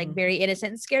and she's like very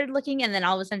innocent and scared looking. And then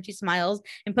all of a sudden she smiles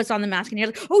and puts on the mask and you're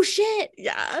like, oh shit.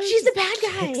 Yeah. She's the bad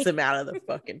guy. Kicks him out of the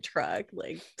fucking truck.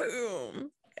 Like,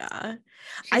 boom. Yeah.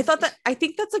 I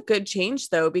think that's a good change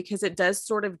though, because it does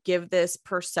sort of give this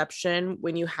perception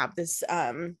when you have this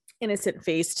innocent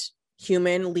faced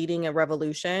human leading a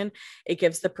revolution. It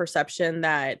gives the perception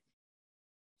that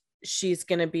she's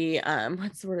going to be,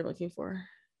 what's the word I'm looking for?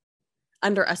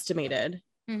 Underestimated.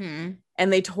 And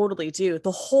they totally do. The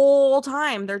whole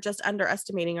time they're just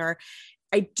underestimating her.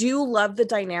 I do love the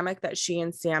dynamic that she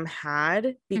and Sam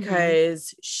had,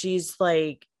 because she's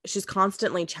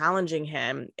constantly challenging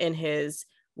him in his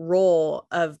role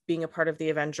of being a part of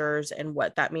the Avengers and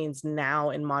what that means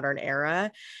now in modern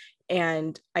era.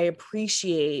 And I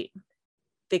appreciate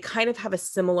they kind of have a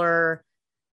similar,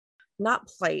 not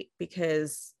plight,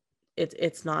 because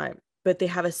it's not, but they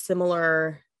have a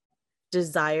similar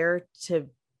desire to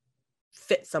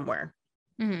fit somewhere.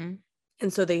 And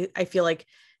so I feel like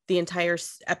the entire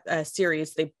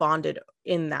series, they bonded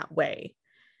in that way.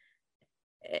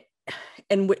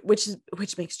 and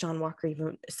which makes John Walker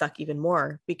even suck even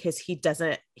more, because he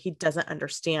doesn't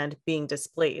understand being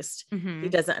displaced. He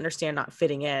doesn't understand not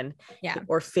fitting in,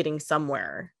 or fitting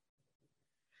somewhere,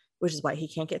 which is why he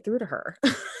can't get through to her.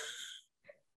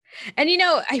 And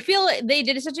I feel they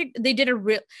did a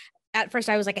real, at first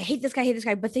I was like, I hate this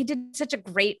guy, but they did such a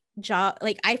great job.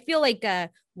 Like, I feel like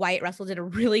Wyatt Russell did a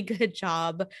really good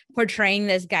job portraying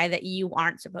this guy that you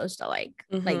aren't supposed to like.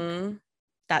 Like,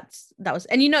 that was,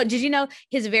 and did you know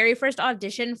his very first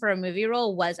audition for a movie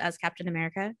role was as Captain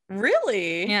America?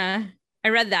 Really? Yeah. I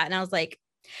read that and I was like,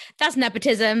 that's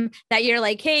nepotism, that you're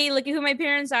like, hey, look at who my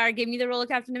parents are, give me the role of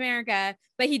Captain America.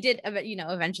 But he did,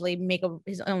 eventually make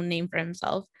his own name for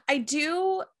himself. I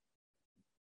do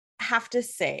have to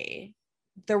say,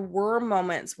 there were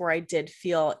moments where I did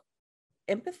feel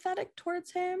empathetic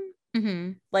towards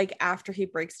him. Like, after he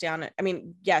breaks down, I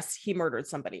mean, yes, he murdered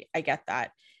somebody, I get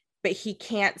that, but he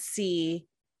can't see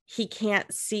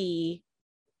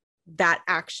that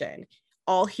action.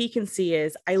 All he can see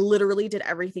is, I literally did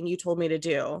everything you told me to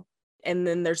do. And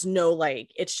then there's no,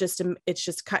 like, it's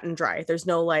just cut and dry. There's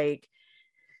no, like,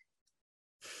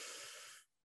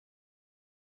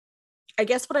 I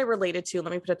guess what I related to,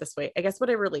 let me put it this way. I guess what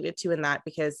I related to in that,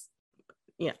 because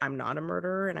I'm not a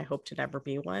murderer and I hope to never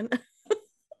be one,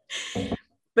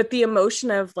 but the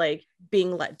emotion of, like,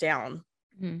 being let down.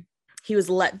 He was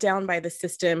let down by the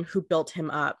system who built him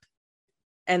up,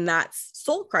 and that's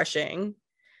soul crushing.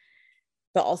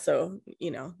 But also,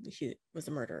 he was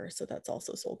a murderer, so that's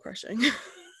also soul crushing.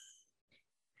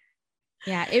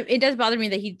 Yeah, it does bother me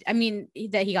that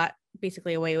he got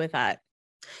basically away with that.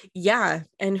 Yeah,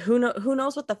 and who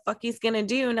knows what the fuck he's gonna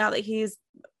do now that he's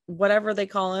whatever they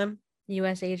call him,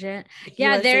 U.S. agent.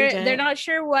 Yeah, they're not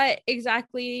sure what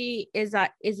exactly is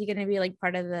that. Is he gonna be like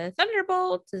part of the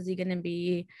Thunderbolts? Is he gonna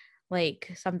be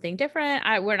like something different?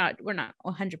 We're not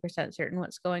 100% certain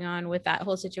what's going on with that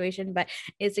whole situation, but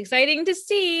it's exciting to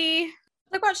see.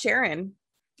 What about Sharon?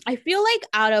 I feel like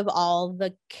out of all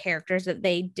the characters that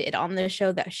they did on the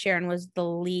show, that Sharon was the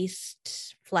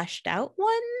least fleshed out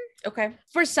one. Okay.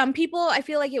 For some people, I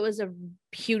feel like it was a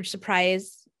huge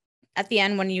surprise at the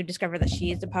end when you discover that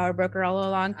she is the power broker all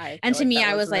along. And to me,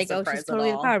 I was like, oh, she's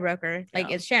totally the power broker. Like,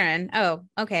 it's Sharon. Oh,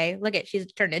 okay. Look at,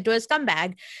 she's turned into a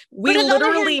scumbag. We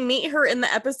literally meet her in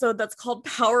the episode that's called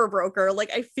Power Broker.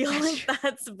 Like, I feel like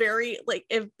that's very, like,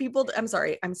 if people, I'm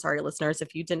sorry, listeners,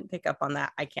 if you didn't pick up on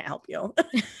that, I can't help you.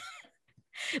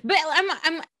 But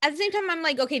I'm at the same time, I'm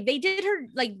like, okay, they did her,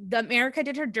 like, the America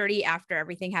did her dirty after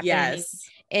everything happened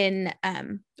in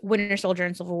Winter Soldier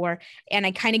and Civil War. And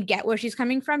I kind of get where she's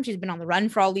coming from. She's been on the run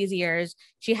for all these years.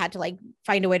 She had to, like,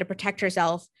 find a way to protect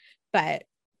herself. But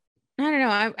I don't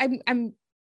know. I'm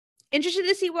interested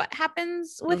to see what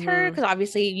happens with her, because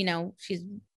obviously, she's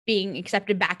being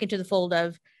accepted back into the fold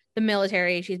of the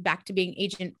military. She's back to being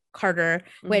Agent Carter,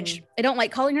 which I don't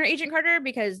like calling her Agent Carter,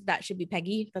 because that should be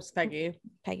Peggy. That's Peggy.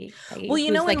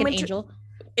 Well, like an angel.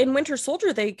 In Winter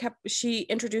Soldier, she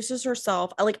introduces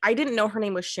herself. Like, I didn't know her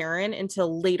name was Sharon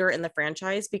until later in the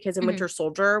franchise, because in Winter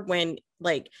Soldier, when,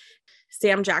 like,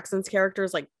 Sam Jackson's character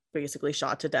is, like, basically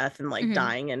shot to death and, like,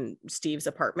 dying in Steve's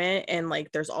apartment, and,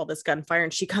 like, there's all this gunfire,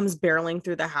 and she comes barreling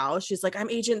through the house. She's like, I'm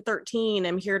Agent 13,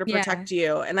 I'm here to protect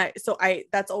you. And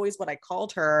that's always what I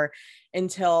called her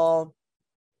until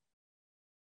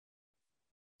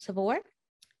Civil War.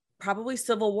 Probably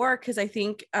Civil War, because I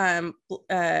think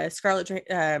Scarlett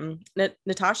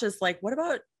Natasha's like, what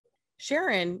about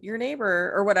Sharon, your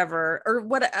neighbor, or whatever, or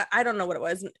what, I don't know what it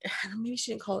was. Maybe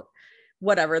she didn't call it,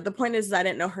 whatever. The point is, I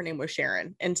didn't know her name was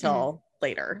Sharon until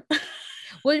later.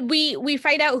 Well, we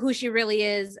find out who she really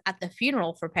is at the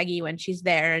funeral for Peggy when she's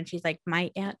there, and she's like, my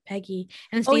Aunt Peggy.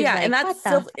 And Steve's like, and that's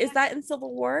is that in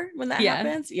Civil War when that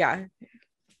happens? Yeah.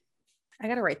 I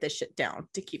gotta write this shit down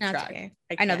to keep track. Okay.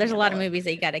 I know there's a lot of movies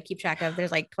that you gotta keep track of.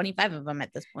 There's like 25 of them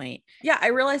at this point. Yeah, I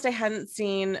realized I hadn't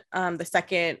seen the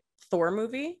second Thor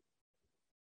movie.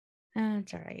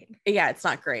 It's all right. Yeah, it's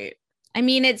not great. I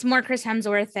mean, it's more Chris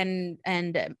Hemsworth and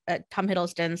Tom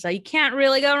Hiddleston, so you can't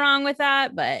really go wrong with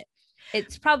that. But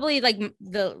it's probably like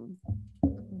the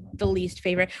least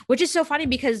favorite, which is so funny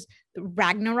because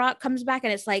Ragnarok comes back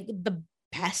and it's like the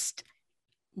best.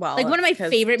 Well, like one of my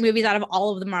favorite movies out of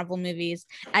all of the Marvel movies.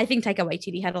 I think Taika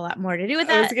Waititi had a lot more to do with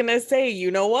that. I was gonna say, you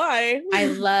know why? I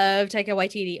love Taika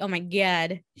Waititi. Oh my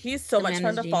god, he's so much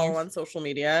fun to follow on social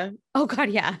media. Oh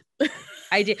god, yeah.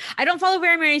 I do. I don't follow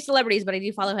very many celebrities, but I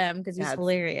do follow him because he's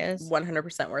hilarious.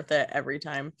 100% worth it every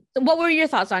time. What were your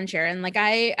thoughts on Sharon? Like,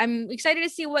 I'm excited to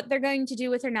see what they're going to do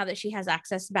with her now that she has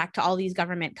access back to all these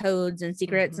government codes and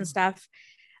secrets and stuff.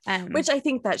 Which I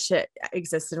think that shit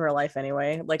exists in real life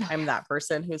anyway. Like I'm that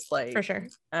person who's like, for sure.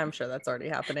 I'm sure that's already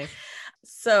happening.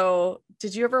 So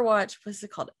did you ever watch, what's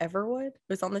it called? Everwood? It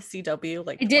was on the CW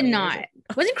like I did not.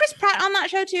 Wasn't Chris Pratt on that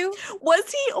show too? Was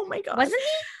he? Oh my God. Wasn't he?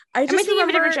 I just thinking of a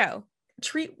remember different show.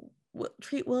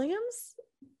 Treat Williams,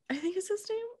 I think is his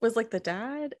name, was like the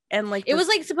dad, and like it was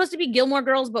like supposed to be Gilmore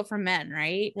Girls but for men,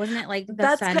 right? Wasn't it like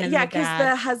the son and yeah, the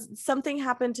dad? has something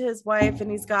happened to his wife and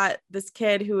he's got this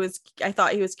kid who is, I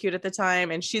thought he was cute at the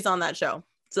time, and she's on that show.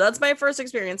 So that's my first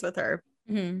experience with her.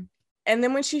 Mm-hmm. And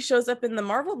then when she shows up in the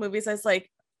Marvel movies, I was like,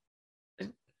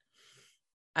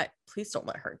 please don't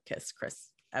let her kiss Chris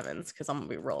Evans because I'm gonna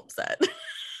be real upset.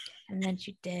 And then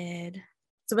she did.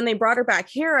 So when they brought her back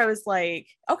here, I was like,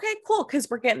 okay, cool. Because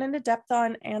we're getting into depth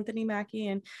on Anthony Mackie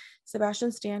and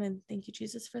Sebastian Stan. And thank you,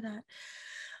 Jesus, for that.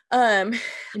 And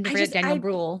Daniel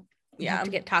Bruhl. Yeah.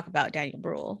 We have to talk about Daniel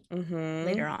Bruhl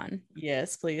later on.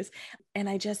 Yes, please. And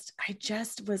I just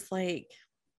was like,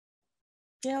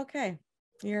 yeah, okay.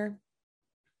 You're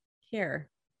here.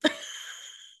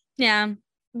 Yeah.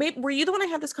 Babe, were you the one I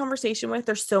had this conversation with?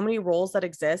 There's so many roles that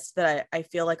exist that I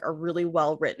feel like are really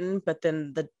well written, but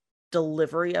then the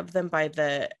delivery of them by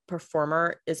the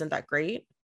performer isn't that great.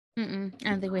 I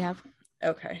don't think we have.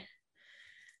 Okay,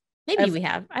 maybe we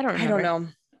have. I don't know.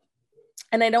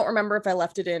 And I don't remember if I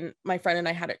left it in. My friend and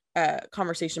I had a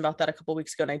conversation about that a couple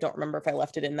weeks ago, and I don't remember if I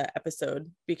left it in the episode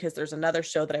because there's another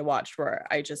show that I watched where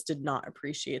I just did not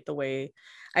appreciate the way.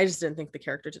 I just didn't think the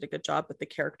character did a good job, but the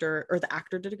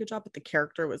actor did a good job, but the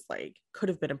character was like, could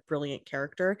have been a brilliant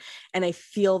character. And I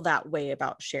feel that way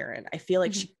about Sharon. I feel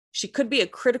like she could be a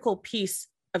critical piece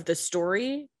of the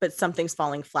story, but something's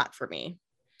falling flat for me.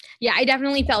 Yeah, I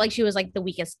definitely felt like she was like the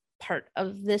weakest part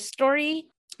of this story.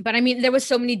 But I mean, there was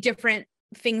so many different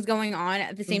things going on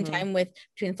at the same time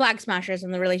between Flag Smashers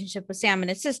and the relationship with Sam and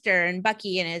his sister and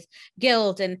Bucky and his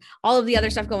guilt and all of the other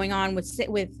stuff going on with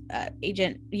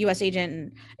US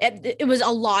agent. And it was a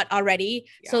lot already.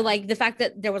 Yeah. So like the fact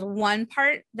that there was one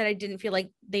part that I didn't feel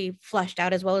like they fleshed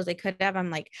out as well as they could have, I'm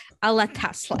like, I'll let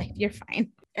that slide. You're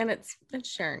fine. And it's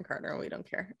Sharon Carter. We don't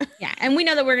care. Yeah. And we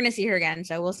know that we're going to see her again.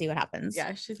 So we'll see what happens.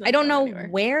 Yeah. I don't know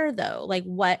where though, like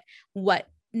what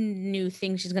new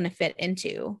thing she's going to fit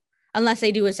into, unless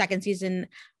they do a second season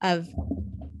of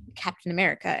Captain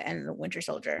America and the Winter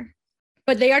Soldier.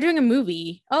 But they are doing a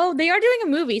movie. Oh, they are doing a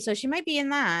movie. So she might be in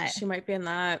that. She might be in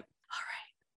that. All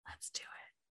right, let's do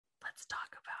it. Let's talk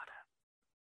about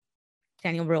it.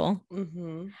 Daniel Bruhl.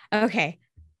 Okay.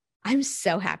 I'm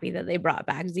so happy that they brought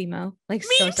back Zemo. Like,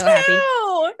 Me so too. Happy.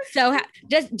 So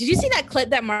did you see that clip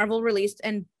that Marvel released,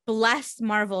 and bless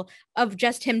Marvel, of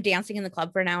just him dancing in the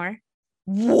club for an hour?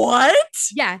 What?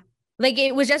 Yeah. Like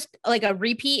it was just like a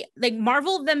repeat. Like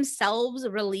Marvel themselves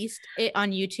released it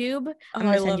on YouTube. I'm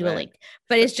gonna send you a link.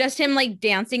 But it's just him like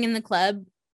dancing in the club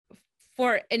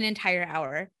for an entire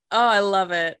hour. Oh, I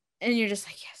love it. And you're just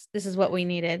like, yes, this is what we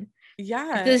needed.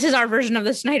 Yeah. This is our version of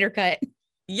the Snyder Cut.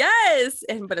 Yes.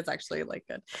 But it's actually like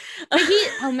good.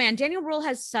 Oh man, Daniel Bruhl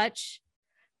has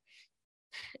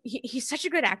he's such a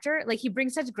good actor. Like he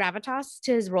brings such gravitas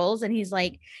to his roles, and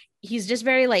he's just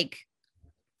very like,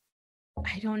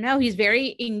 I don't know. He's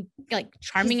very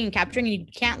charming and capturing, and you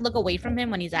can't look away from him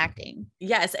when he's acting.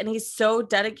 Yes. And he's so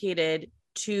dedicated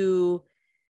to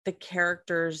the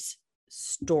character's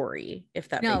story, if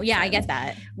that makes sense. I get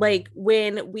that. Like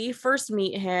when we first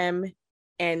meet him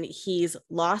and he's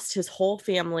lost his whole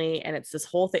family, and it's this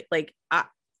whole thing. Like,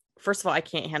 first of all, I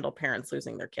can't handle parents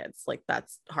losing their kids. Like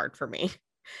that's hard for me.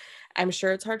 I'm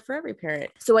sure it's hard for every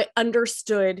parent. So I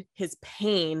understood his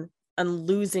pain on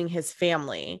losing his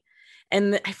family.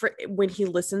 And when he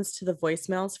listens to the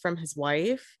voicemails from his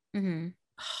wife, and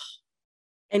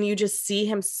you just see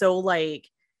him so like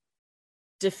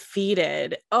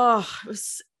defeated.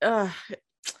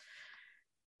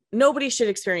 Nobody should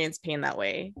experience pain that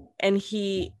way. And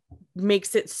he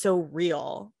makes it so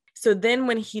real. So then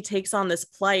when he takes on this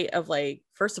plight of like,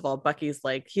 first of all, Bucky's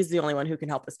like, he's the only one who can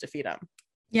help us defeat him.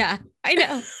 Yeah, I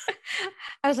know.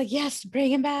 I was like, yes,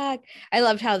 bring him back. I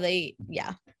loved how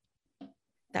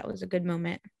that was a good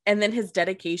moment. And then his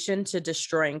dedication to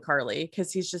destroying Carly,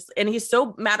 because he's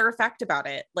so matter of fact about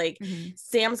it. Like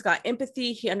Sam's got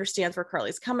empathy. He understands where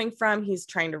Carly's coming from. He's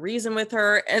trying to reason with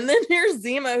her. And then here's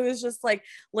Zemo, who's just like,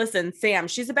 listen, Sam,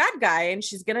 she's a bad guy and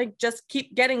she's going to just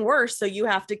keep getting worse. So you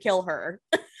have to kill her.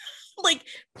 Like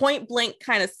point blank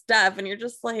kind of stuff. And you're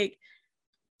just like,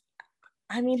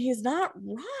 I mean, he's not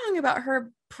wrong about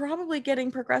her probably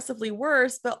getting progressively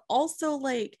worse, but also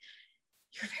like,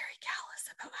 you're very callous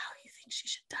about how you think she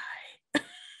should die.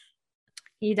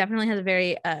 He definitely has a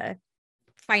very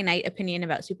finite opinion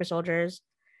about super soldiers.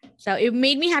 So it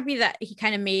made me happy that he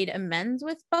kind of made amends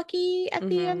with Bucky at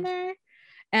the end there.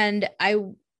 And I,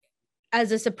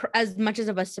 as much as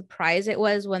of a surprise it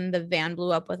was when the van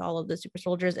blew up with all of the super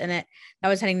soldiers in it that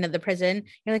was heading to the prison,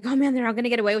 you're like, oh man, they're all gonna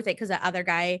get away with it, because the other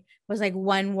guy was like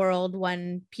one world,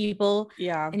 one people.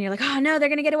 Yeah. And you're like, oh no, they're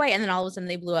gonna get away. And then all of a sudden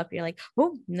they blew up. You're like,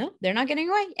 oh no, they're not getting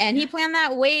away. And he planned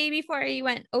that way before he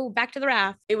went, oh, back to the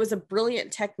raft. It was a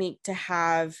brilliant technique to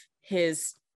have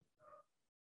his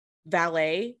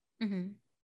valet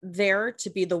there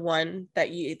to be the one that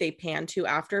they pan to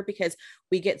after, because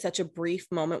we get such a brief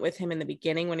moment with him in the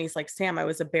beginning when he's like, Sam, I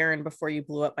was a baron before you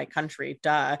blew up my country,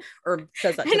 duh, or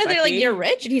says that to Bucky. They're like, you're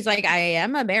rich, and he's like, I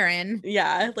am a baron.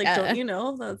 Yeah, like, don't you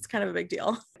know, that's kind of a big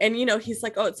deal. And you know, he's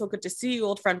like, oh, it's so good to see you,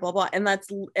 old friend, blah blah. And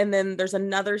then there's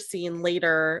another scene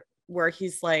later where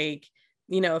he's like,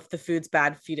 you know, if the food's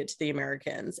bad, feed it to the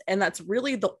Americans. And that's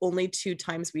really the only 2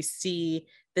 times we see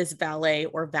this valet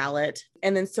or valet.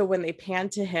 And then so when they pan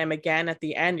to him again at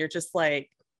the end, you're just like,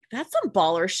 that's some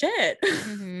baller shit.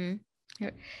 And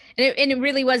it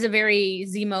really was a very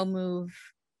Zemo move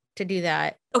to do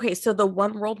that. Okay, so the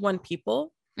one world, one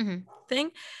people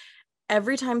thing,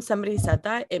 every time somebody said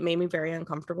that, it made me very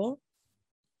uncomfortable.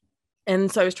 And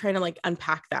so I was trying to like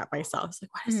unpack that myself. I was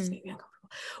like, why does this make me uncomfortable?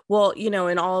 Well, you know,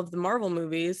 in all of the Marvel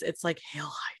movies, it's like, Hail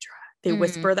Hydra. They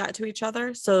whisper that to each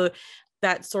other. So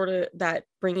that sort of, that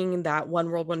bringing that one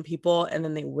world, one people, and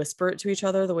then they whisper it to each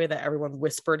other the way that everyone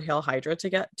whispered Hail Hydra to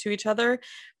get to each other.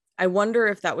 I wonder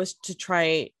if that was to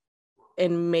try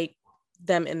and make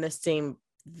them in the same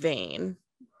vein,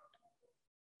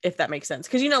 if that makes sense.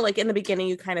 Because, you know, like in the beginning,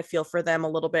 you kind of feel for them a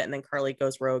little bit, and then Carly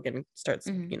goes rogue and starts,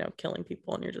 you know, killing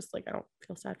people, and you're just like, I don't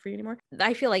feel sad for you anymore.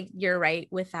 I feel like you're right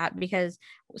with that, because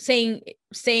saying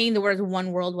the words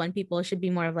one world, one people should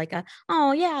be more of like a,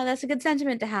 oh yeah, that's a good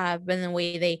sentiment to have. And the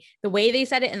way they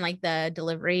said it and like the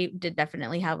delivery did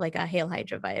definitely have like a Hail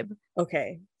Hydra vibe.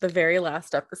 Okay, the very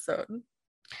last episode.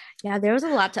 Yeah, there was a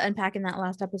lot to unpack in that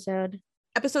last episode.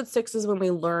 Episode 6 is when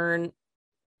we learn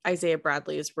Isaiah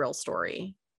Bradley's real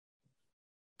story.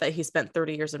 That he spent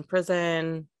 30 years in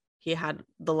prison. He had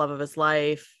the love of his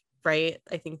life, right?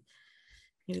 I think.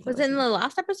 Was it in the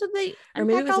last episode or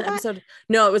maybe it was an episode.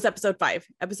 No, it was episode 5.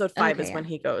 Episode 5 is when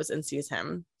he goes and sees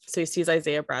him. So he sees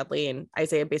Isaiah Bradley, and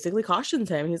Isaiah basically cautions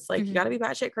him. He's like, you got to be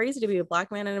batshit crazy to be a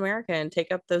black man in America and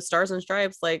take up those stars and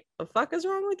stripes. Like, the fuck is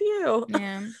wrong with you?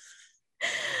 Yeah.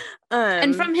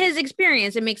 And from his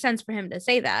experience, it makes sense for him to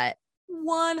say that.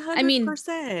 100%. I mean,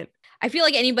 I feel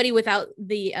like anybody without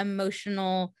the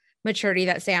emotional maturity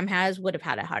that Sam has would have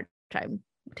had a hard time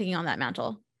taking on that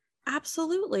mantle.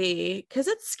 Absolutely. Because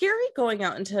it's scary going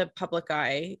out into public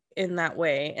eye in that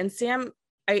way. And Sam,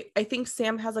 I think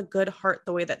Sam has a good heart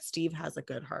the way that Steve has a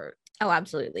good heart. Oh,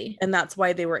 absolutely. And that's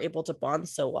why they were able to bond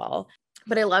so well.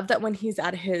 But I love that when he's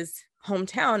at his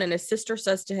hometown and his sister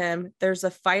says to him, there's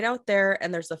a fight out there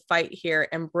and there's a fight here,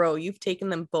 and bro, you've taken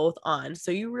them both on,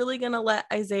 so you really gonna let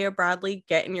Isaiah Bradley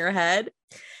get in your head?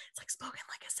 It's like spoken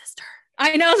like a sister.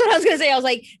 I know, that's what I was gonna say. I was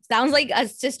like, sounds like a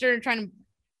sister trying to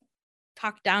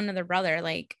talk down to their brother,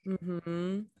 like.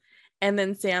 And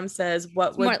then Sam says,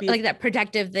 what would more be like that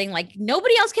protective thing, like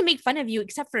nobody else can make fun of you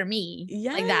except for me.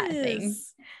 Yes. Like that thing.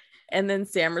 And then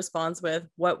Sam responds with,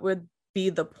 what would be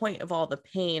the point of all the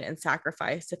pain and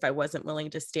sacrifice if I wasn't willing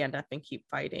to stand up and keep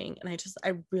fighting? And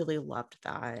I really loved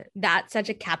that. That's such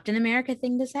a Captain America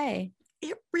thing to say.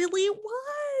 It really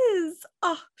was.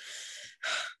 Oh,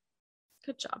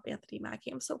 good job, Anthony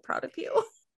Mackie. I'm so proud of you.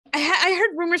 I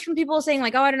heard rumors from people saying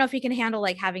like, oh, I don't know if he can handle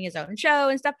like having his own show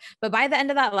and stuff. But by the end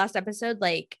of that last episode,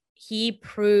 like he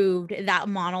proved that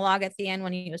monologue at the end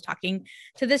when he was talking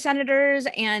to the senators,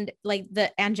 and like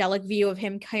the angelic view of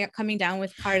him coming down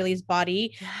with Carly's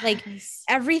body. Yes. Like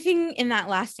everything in that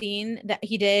last scene that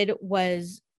he did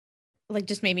was like,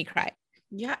 just made me cry.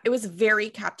 Yeah, it was very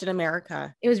Captain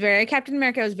America. It was very Captain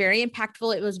America. It was very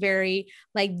impactful. It was very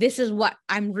like, this is what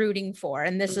I'm rooting for.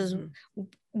 And this is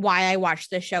why I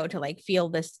watched the show, to like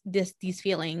feel these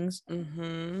feelings.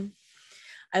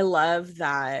 I love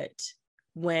that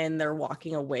when they're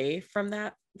walking away from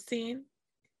that scene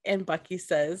and Bucky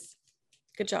says,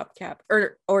 good job, Cap,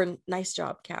 or nice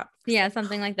job, Cap. Yeah,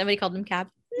 something like that. But he called him Cap.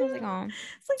 I was like, oh,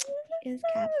 it's like, is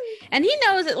Cap. And he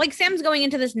knows that like Sam's going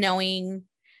into this knowing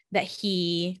that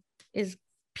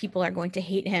people are going to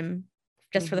hate him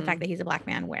just for the fact that he's a black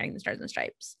man wearing the stars and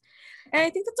stripes. And I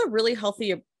think that's a really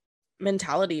healthy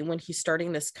mentality when he's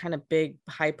starting this kind of big,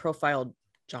 high profile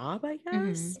job, I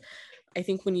guess. I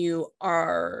think when you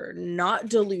are not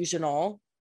delusional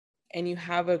and you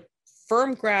have a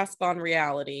firm grasp on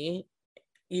reality,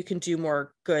 you can do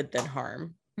more good than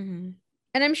harm.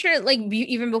 And I'm sure, like,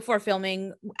 even before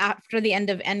filming, after the end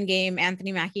of Endgame,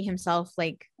 Anthony Mackie himself,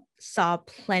 like, saw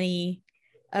plenty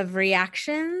of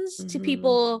reactions to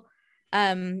people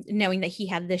knowing that he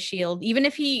had the shield. Even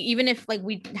if like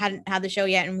we hadn't had the show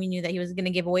yet and we knew that he was going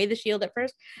to give away the shield at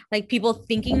first, like people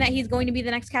thinking that he's going to be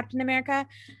the next Captain America,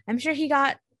 I'm sure he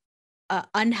got an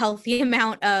unhealthy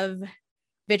amount of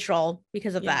vitriol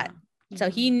because of that. So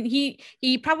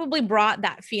he probably brought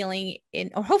that feeling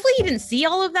in, or hopefully he didn't see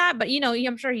all of that, but you know,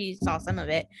 I'm sure he saw some of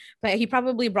it, but he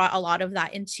probably brought a lot of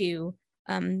that into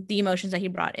the emotions that he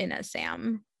brought in as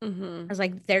Sam. I was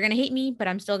like, they're going to hate me, but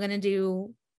I'm still going to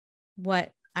do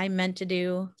what I meant to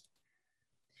do.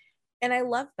 And I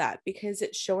love that because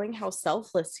it's showing how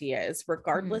selfless he is.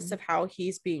 Regardless of how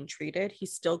he's being treated,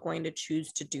 he's still going to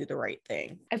choose to do the right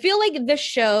thing. I feel like this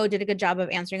show did a good job of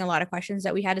answering a lot of questions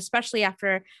that we had, especially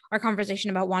after our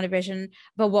conversation about WandaVision,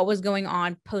 about what was going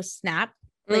on post-snap,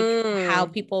 like how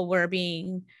people were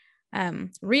being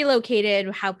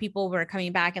relocated, how people were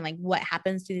coming back, and like what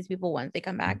happens to these people once they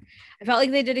come back. I felt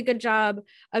like they did a good job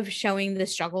of showing the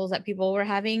struggles that people were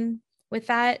having with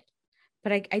that.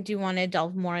 But I do want to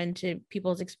delve more into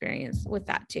people's experience with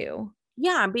that too.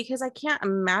 Yeah, because I can't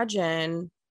imagine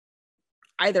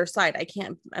either side. I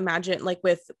can't imagine, like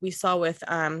we saw with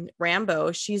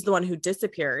Rambo, she's the one who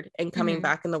disappeared and coming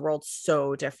back in the world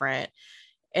so different.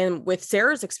 And with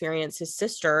Sarah's experience, his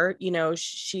sister, you know,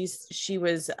 she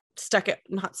was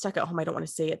not stuck at home. I don't want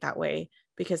to say it that way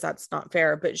because that's not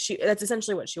fair, but that's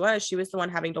essentially what she was. She was the one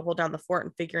having to hold down the fort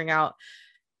and figuring out,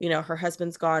 you know, her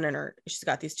husband's gone and she's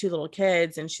got these 2 little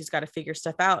kids and she's got to figure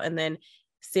stuff out. And then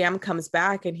Sam comes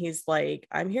back and he's like,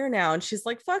 I'm here now. And she's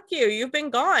like, fuck you. You've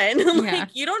been gone.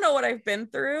 Like, you don't know what I've been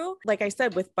through. Like I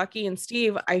said, with Bucky and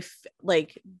Steve, I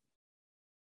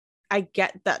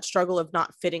get that struggle of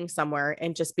not fitting somewhere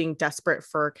and just being desperate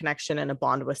for a connection and a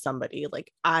bond with somebody.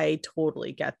 Like, I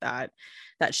totally get that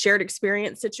shared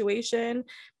experience situation,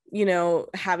 you know,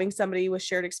 having somebody with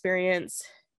shared experience.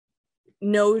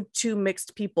 No 2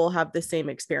 mixed people have the same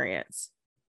experience.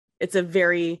 It's a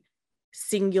very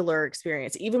singular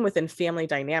experience. Even within family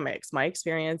dynamics, my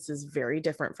experience is very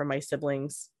different from my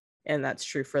siblings, and that's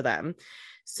true for them.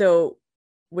 So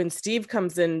when Steve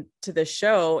comes into the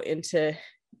show, into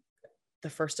the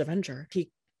first Avenger, he's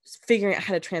figuring out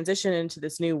how to transition into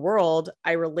this new world.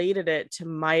 I related it to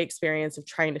my experience of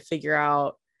trying to figure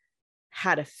out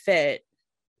how to fit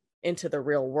into the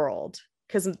real world,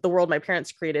 because the world my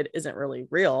parents created isn't really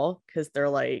real, because they're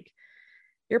like,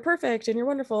 you're perfect and you're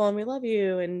wonderful and we love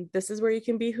you and this is where you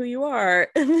can be who you are.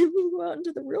 And then you go out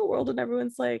into the real world and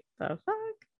everyone's like, the fuck?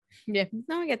 Yeah,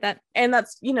 no, I get that. And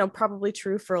that's, you know, probably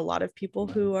true for a lot of people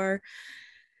who are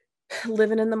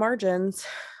living in the margins.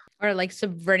 Or like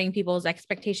subverting people's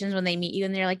expectations when they meet you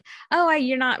and they're like, oh,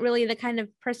 you're not really the kind of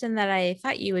person that I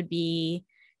thought you would be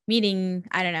meeting.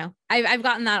 I don't know. I've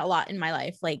gotten that a lot in my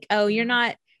life. Like, oh, you're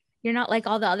not like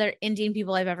all the other Indian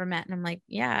people I've ever met. And I'm like,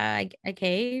 yeah,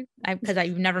 okay. Because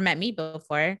I've never met me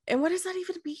before. And what does that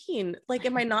even mean? Like,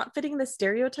 am I not fitting the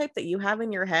stereotype that you have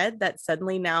in your head that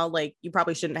suddenly now, like, you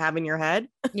probably shouldn't have in your head?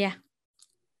 Yeah.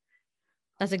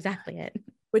 That's exactly it.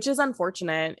 Which is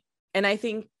unfortunate. And I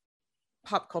think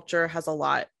pop culture has a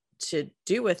lot to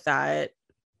do with that.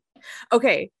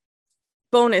 Okay.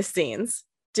 Bonus scenes.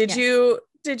 Did you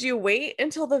wait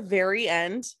until the very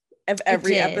end of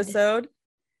every episode?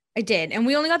 I did. And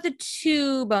we only got the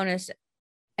 2 bonus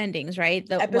endings, right?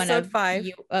 The episode 5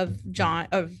 of John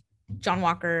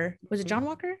Walker. Was it John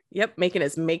Walker? Yep. Making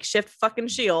his makeshift fucking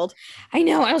shield. I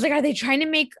know. I was like, are they trying to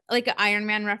make like an Iron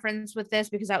Man reference with this?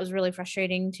 Because that was really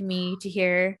frustrating to me to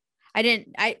hear. I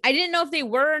didn't know if they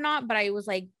were or not, but I was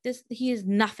like, he is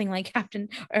nothing like Captain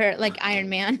or like Iron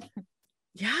Man.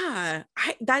 Yeah.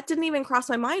 That didn't even cross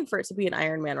my mind for it to be an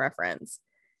Iron Man reference.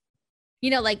 You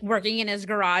know, like working in his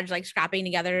garage, like scrapping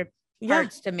together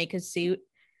parts to make his suit.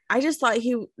 I just thought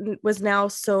he was now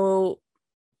so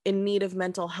in need of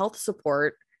mental health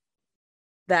support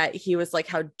that he was like,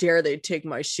 how dare they take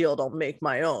my shield? I'll make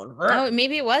my own. Oh,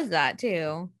 maybe it was that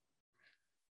too.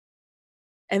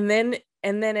 And then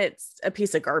it's a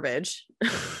piece of garbage.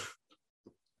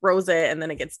 Throws it and then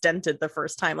it gets dented the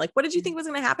first time. Like, what did you think was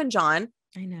going to happen, John?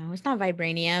 I know. It's not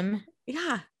vibranium.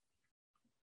 Yeah.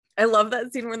 I love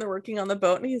that scene when they're working on the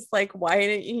boat and he's like, why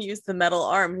didn't you use the metal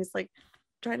arm? He's like,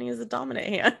 trying to use a dominant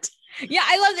hand. Yeah,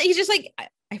 I love that. He's just like,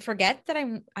 I forget that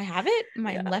I have it.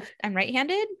 I'm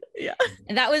right-handed. Yeah.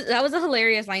 And that was a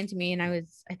hilarious line to me. And I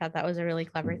thought that was a really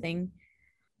clever thing.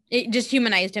 It just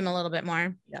humanized him a little bit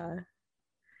more. Yeah.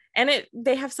 And it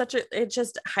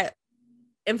just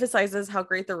emphasizes how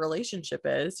great the relationship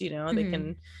is. You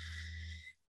know,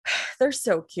 they're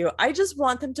so cute. I just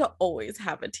want them to always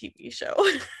have a TV show.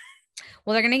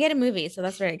 Well, they're gonna get a movie, so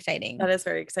that's very exciting. That is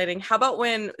very exciting. How about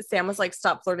when Sam was like,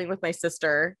 "Stop flirting with my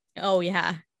sister"? Oh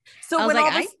yeah. So I was when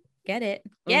like, all this, I get it.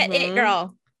 Get it,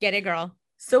 girl. Get it, girl.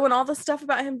 So when all the stuff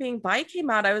about him being bi came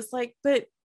out, I was like, but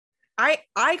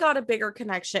I got a bigger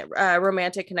connection,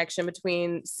 romantic connection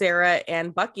between Sarah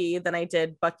and Bucky than I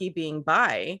did Bucky being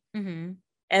bi. Mm-hmm.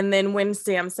 And then when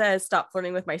Sam says, "Stop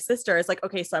flirting with my sister," it's like,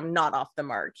 okay, so I'm not off the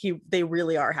mark. They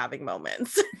really are having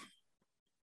moments.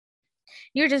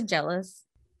 You're just jealous.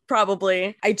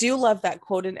 Probably. I do love that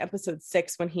quote in episode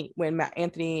 6 when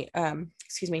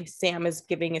Sam is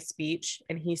giving a speech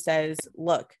and he says,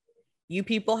 "Look, you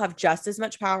people have just as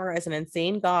much power as an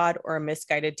insane god or a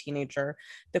misguided teenager.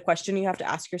 The question you have to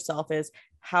ask yourself is,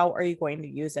 how are you going to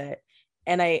use it?"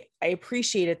 And I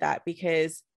appreciated that,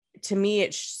 because to me,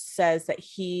 it says that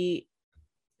he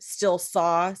still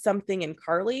saw something in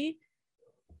Carly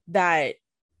that,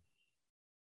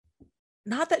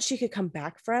 not that she could come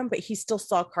back from, but he still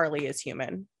saw Carly as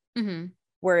human. Mm-hmm.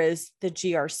 Whereas the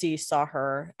GRC saw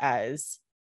her as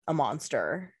a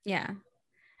monster. Yeah.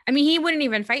 I mean, he wouldn't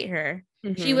even fight her.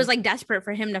 Mm-hmm. She was like desperate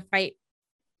for him to fight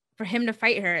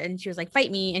her. And she was like,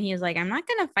 "Fight me." And he was like, "I'm not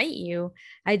going to fight you.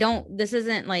 This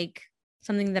isn't like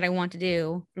something that I want to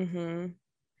do." Mm-hmm.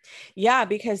 Yeah,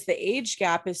 because the age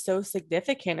gap is so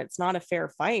significant. It's not a fair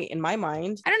fight in my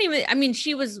mind. I mean,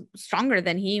 she was stronger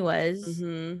than he was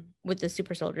mm-hmm. with the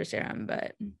super soldier serum,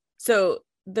 but. So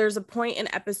there's a point in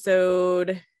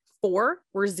episode 4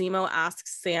 where Zemo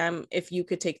asks Sam, "If you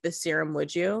could take the serum,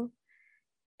 would you?"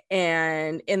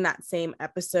 And in that same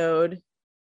episode,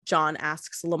 John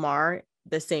asks Lamar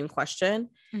the same question.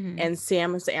 Mm-hmm. And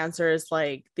Sam's answer is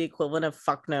like the equivalent of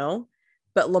 "fuck no."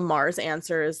 But Lamar's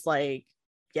answer is like,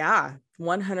 "Yeah,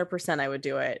 100% I would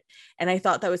do it." And I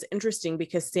thought that was interesting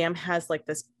because Sam has like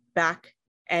this back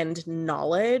end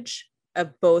knowledge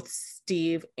of both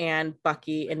Steve and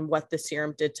Bucky and what the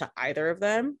serum did to either of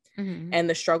them, mm-hmm. and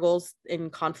the struggles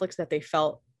and conflicts that they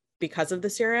felt because of the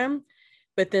serum.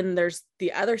 But then there's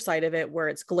the other side of it where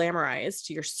it's glamorized.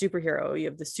 You're superhero, you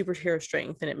have the superhero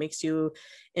strength, and it makes you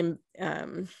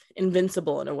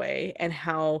invincible in a way. And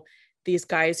how these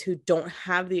guys who don't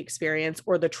have the experience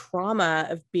or the trauma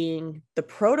of being the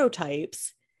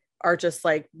prototypes are just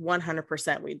like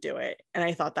 100% we do it. And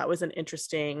I thought that was an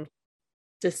interesting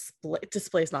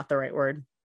display is not the right word.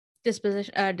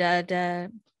 Disposition.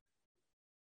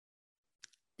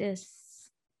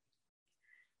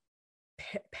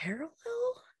 Parallel,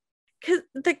 because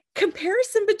the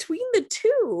comparison between the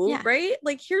two, yeah. Right?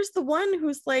 Like, here's the one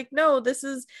who's like, no,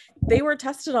 they were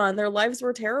tested on, their lives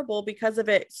were terrible because of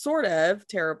it, sort of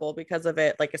terrible because of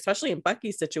it, like especially in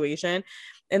Bucky's situation.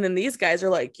 And then these guys are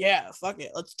like, yeah, fuck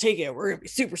it, let's take it, we're gonna be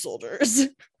super soldiers.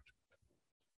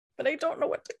 But I don't know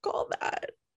what to call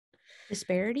that.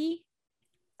 Disparity?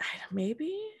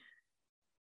 Maybe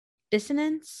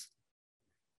dissonance.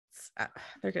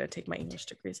 They're gonna take my English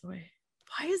degrees away.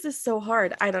 Why is this so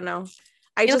hard? I don't know.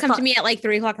 It'll come to me at like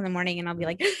 3 o'clock in the morning and I'll be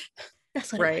like,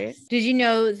 that's what right. Did you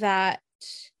know that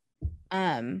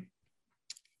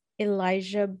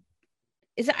Elijah,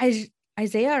 is it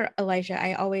Isaiah or Elijah?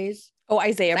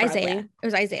 Isaiah Bradley. It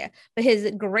was Isaiah. But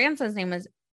his grandson's name was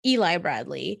Eli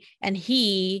Bradley, and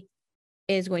he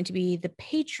is going to be the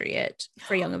Patriot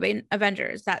for Young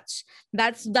Avengers. That's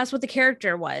what the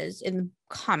character was in the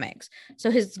comics.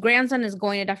 So his grandson is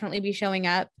going to definitely be showing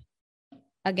up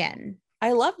again.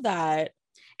 I love that.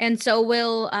 And so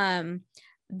will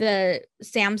the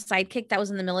Sam's sidekick that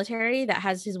was in the military that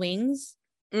has his wings.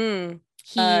 He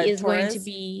is Torres? Going to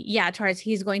be Torres.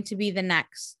 He's going to be the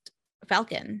next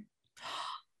Falcon.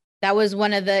 That was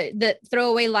one of the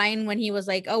throwaway line when he was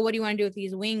like, "Oh, what do you want to do with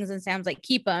these wings?" And Sam's like,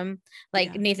 "Keep them."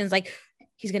 Like Nathan's like,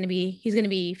 he's gonna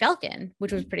be Falcon,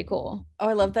 which was pretty cool. Oh,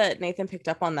 I love that Nathan picked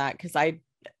up on that because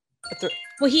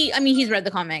he's read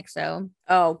the comic, so.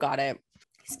 Oh, got it.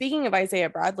 Speaking of Isaiah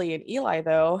Bradley and Eli,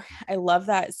 though, I love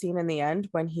that scene in the end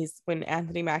when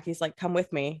Anthony Mackie's like, "Come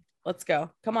with me, let's go.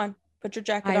 Come on, put your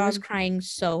jacket on." I was crying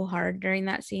so hard during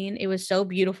that scene. It was so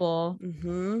beautiful.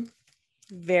 Mm-hmm.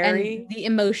 And the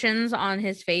emotions on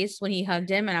his face when he hugged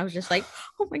him, and I was just like,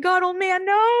 "Oh my god, old man,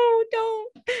 no,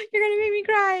 don't! You're gonna make me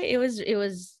cry." It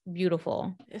was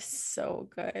beautiful. It's so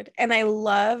good, and I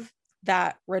love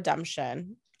that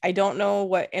redemption. I don't know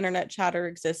what internet chatter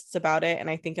exists about it, and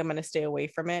I think I'm going to stay away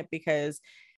from it because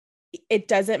it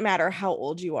doesn't matter how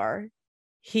old you are.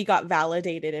 He got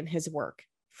validated in his work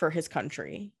for his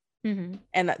country. Mm-hmm.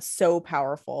 And that's so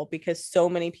powerful because so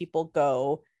many people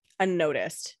go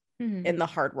unnoticed in the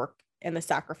hard work and the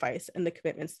sacrifice and the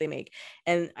commitments they make.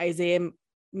 And Isaiah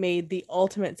made the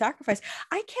ultimate sacrifice.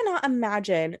 I cannot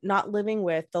imagine not living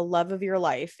with the love of your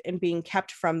life and being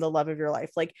kept from the love of your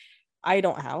life. Like, I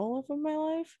don't have a love of my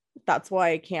life. That's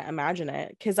why I can't imagine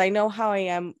it, because I know how I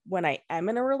am when I am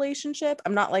in a relationship.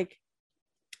 I'm not like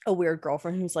a weird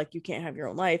girlfriend who's like, you can't have your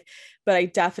own life, but I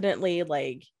definitely,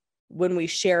 like, when we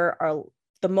share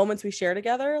the moments we share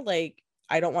together, like,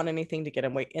 I don't want anything to get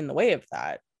in the way of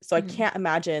that. So I can't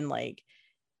imagine like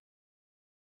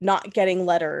not getting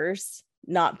letters,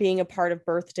 not being a part of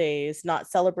birthdays, not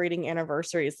celebrating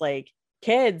anniversaries, like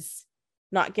kids,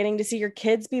 not getting to see your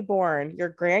kids be born, your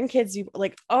grandkids be,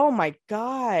 like, oh my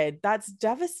God, that's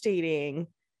devastating.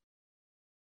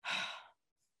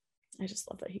 I just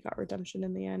love that he got redemption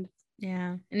in the end.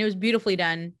 Yeah. And it was beautifully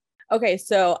done. Okay,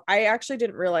 so I actually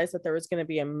didn't realize that there was going to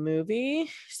be a movie.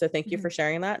 So thank you for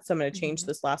sharing that. So I'm going to change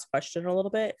this last question a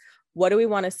little bit. What do we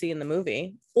want to see in the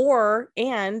movie?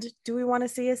 And do we want to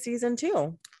see a season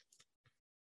 2?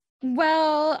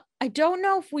 Well, I don't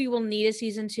know if we will need a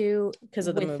season 2 because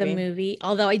of the movie.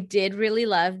 Although I did really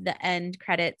love the end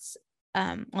credits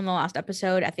on the last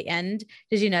episode at the end.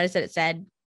 Did you notice that it said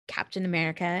Captain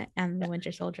America and the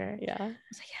Winter Soldier? Yeah. I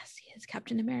was like, yes, he is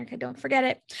Captain America. Don't forget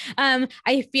it.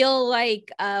 I feel like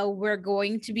we're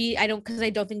going to be, because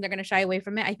I don't think they're going to shy away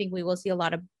from it. I think we will see a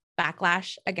lot of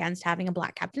backlash against having a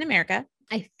Black Captain America.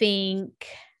 I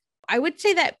would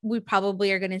say that we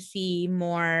probably are going to see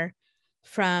more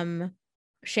from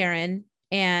Sharon,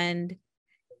 and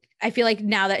I feel like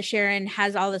now that Sharon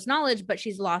has all this knowledge, but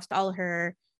she's lost all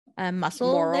her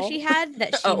muscle that she had,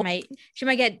 that she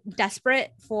might get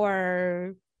desperate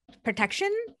for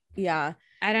protection. Yeah,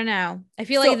 I don't know. I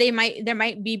feel like they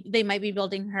might be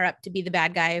building her up to be the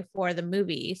bad guy for the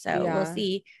movie. So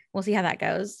we'll see how that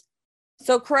goes.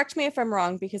 So correct me if I'm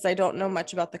wrong, because I don't know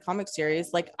much about the comic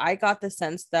series. Like, I got the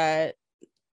sense that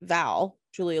Val,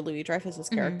 Julia Louis-Dreyfus's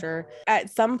character, at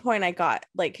some point I got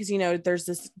like, because there's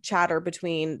this chatter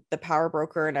between the power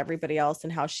broker and everybody else,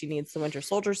 and how she needs the Winter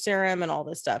Soldier serum and all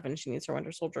this stuff, and she needs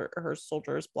her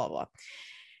soldiers, blah blah.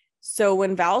 So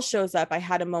when Val shows up, I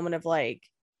had a moment of like,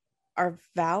 are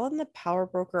Val and the power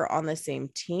broker on the same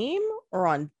team or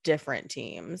on different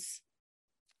teams?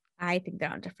 I think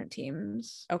they're on different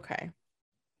teams. Okay.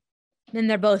 And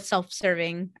they're both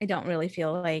self-serving. I don't really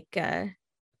feel like I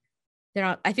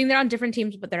think they're on different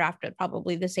teams, but they're after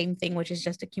probably the same thing, which is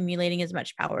just accumulating as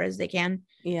much power as they can.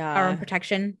 Yeah. Power and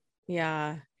protection.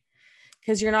 Yeah.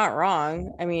 Because you're not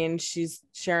wrong. I mean,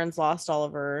 Sharon's lost all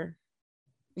of her.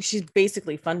 She's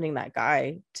basically funding that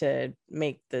guy to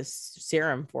make this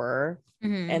serum for her.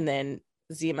 And then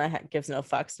Zima gives no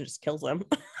fucks and just kills him.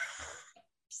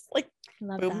 Just like,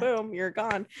 boom, boom, you're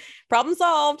gone. Problem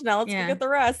solved. Now let's go get the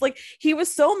rest. Like, he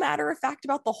was so matter of fact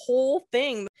about the whole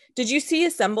thing. Did you see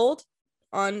Assembled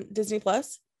on Disney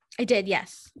Plus? I did,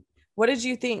 yes. What did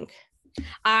you think?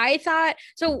 I thought,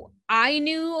 so I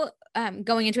knew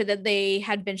going into it that they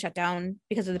had been shut down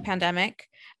because of the pandemic,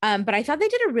 but I thought they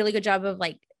did a really good job of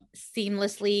like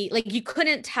seamlessly, like you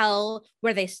couldn't tell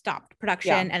where they stopped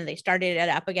production and they started it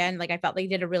up again. Like I felt they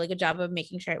did a really good job of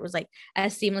making sure it was like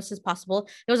as seamless as possible.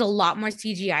 There was a lot more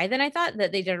CGI than I thought,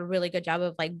 that they did a really good job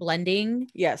of like blending.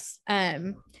 Yes.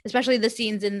 Especially the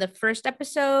scenes in the first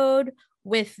episode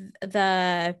with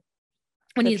when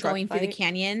he's going through the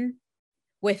canyon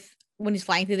when he's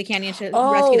flying through the canyon to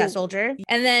rescue that soldier.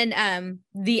 And then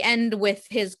the end with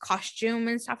his costume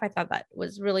and stuff, I thought that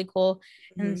was really cool.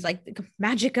 And it's like the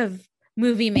magic of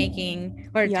movie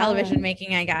making or television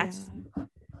making, I guess. Yeah.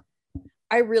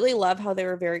 I really love how they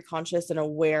were very conscious and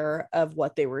aware of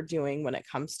what they were doing when it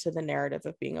comes to the narrative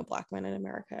of being a Black man in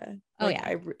America.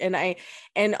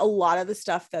 And a lot of the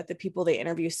stuff that the people they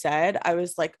interview said, I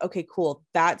was like, okay, cool.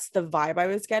 That's the vibe I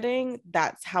was getting.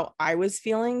 That's how I was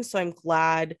feeling. So I'm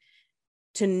glad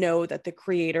to know that the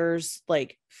creators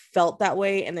like felt that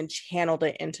way and then channeled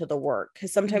it into the work.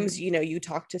 Because sometimes, you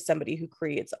talk to somebody who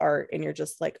creates art and you're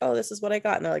just like, oh, this is what I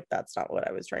got. And they're like, that's not what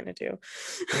I was trying to do.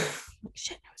 Like,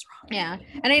 shit, I was wrong. Yeah.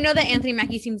 And I know that Anthony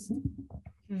Mackie seems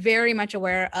very much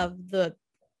aware of the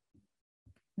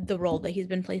role that he's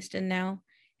been placed in now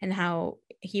and how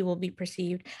he will be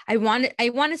perceived. I want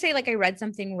to say, like, I read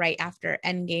something right after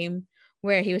Endgame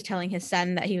where he was telling his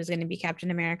son that he was going to be Captain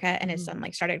America, and his son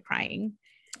like started crying.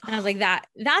 And I was like,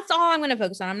 that's all I'm going to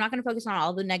focus on. I'm not going to focus on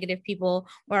all the negative people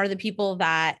or the people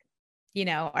that,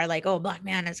 are like, oh, Black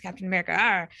man is Captain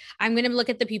America. I'm going to look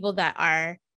at the people that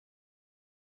are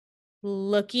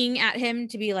looking at him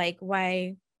to be like,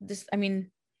 why this? I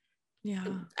mean, yeah,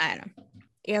 I don't know.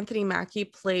 Anthony Mackie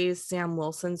plays Sam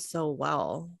Wilson so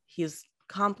well. He's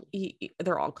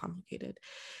they're all complicated,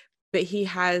 but he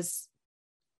has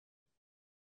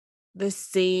the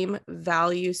same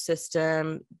value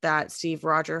system that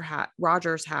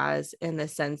Rogers has, in the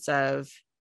sense of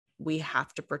we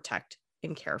have to protect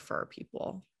and care for our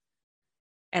people.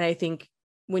 And I think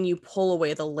when you pull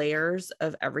away the layers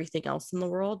of everything else in the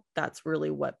world, that's really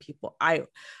what people,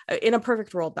 in a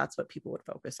perfect world, that's what people would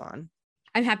focus on.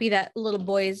 I'm happy that little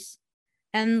boys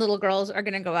and little girls are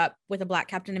going to grow up with a Black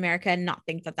Captain America and not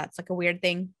think that that's like a weird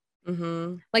thing.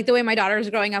 Mm-hmm. Like the way my daughter is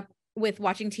growing up with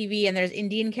watching TV and there's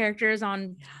Indian characters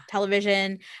on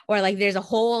television, or like there's a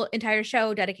whole entire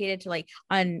show dedicated to like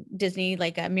on Disney,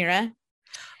 like Mira.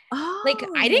 Oh, like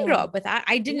I didn't grow up with that.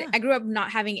 I grew up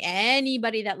not having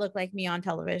anybody that looked like me on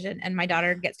television, and my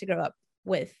daughter gets to grow up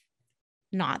with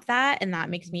not that, and that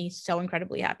makes me so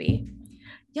incredibly happy.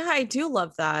 Yeah, I do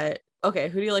love that. Okay,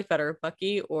 who do you like better,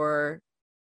 Bucky or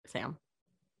Sam?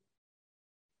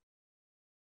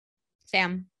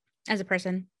 Sam, as a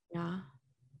person. Yeah.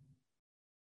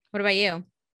 What about you?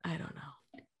 I don't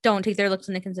know. Don't take their looks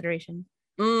into consideration.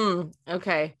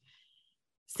 Okay.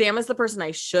 Sam is the person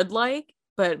I should like,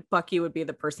 but Bucky would be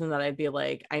the person that I'd be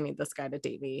like, I need this guy to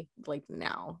date me like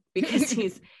now, because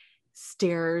he's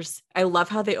stares. I love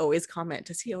how they always comment,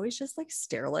 does he always just like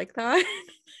stare like that?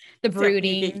 The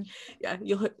brooding.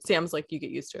 Sam's like, you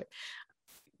get used to it.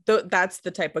 Though that's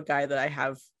the type of guy that I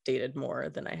have dated more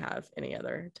than I have any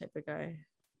other type of guy.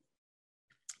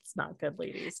 It's not good,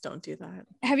 ladies. Don't do that.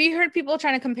 Have you heard people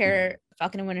trying to compare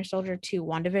Falcon and Winter Soldier to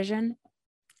WandaVision?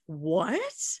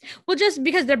 What? Well, just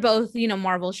because they're both,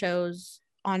 Marvel shows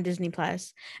on Disney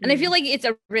Plus. And I feel like it's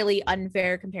a really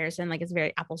unfair comparison. Like it's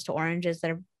very apples to oranges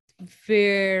that are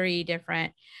very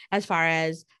different as far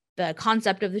as the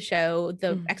concept of the show,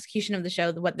 the execution of the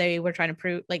show, what they were trying to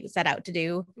prove, like set out to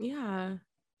do. Yeah.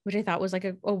 Which I thought was like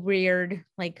a weird,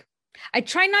 like, I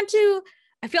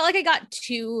feel like I got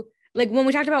too, like when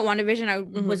we talked about WandaVision, I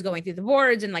was going through the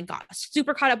boards and like got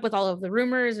super caught up with all of the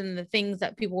rumors and the things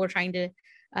that people were trying to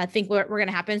think were going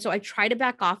to happen. So I try to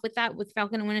back off with that with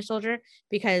Falcon and Winter Soldier,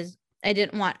 because I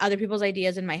didn't want other people's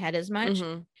ideas in my head as much.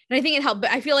 And I think it helped,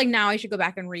 but I feel like now I should go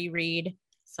back and reread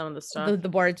some of the stuff, the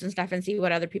boards and stuff, and see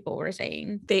what other people were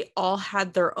saying. They all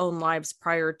had their own lives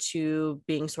prior to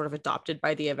being sort of adopted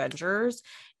by the Avengers.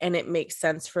 And it makes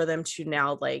sense for them to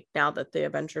now that the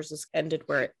Avengers has ended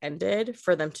where it ended,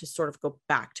 for them to sort of go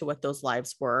back to what those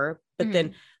lives were. But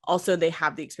then also they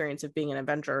have the experience of being an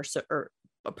Avenger, or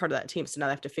a part of that team. So now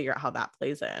they have to figure out how that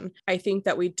plays in. I think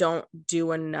that we don't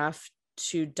do enough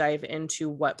to dive into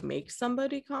what makes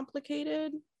somebody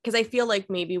complicated. Because I feel like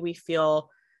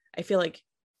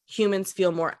humans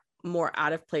feel more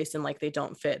out of place and like they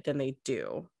don't fit than they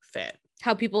do fit.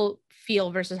 How people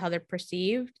feel versus how they're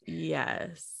perceived.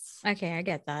 Yes. Okay, I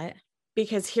get that.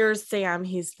 Because here's Sam,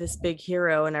 he's this big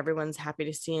hero and everyone's happy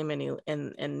to see him,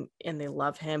 and they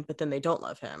love him, but then they don't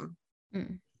love him.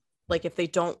 Like if they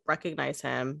don't recognize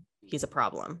him, he's a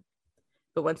problem.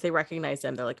 But once they recognize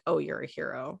him, they're like, oh, you're a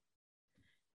hero.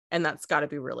 And that's got to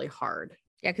be really hard.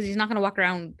 Yeah, because he's not going to walk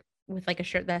around with like a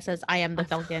shirt that says I am the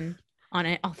Falcon on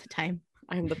it all the time.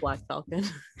 I am the Black Falcon.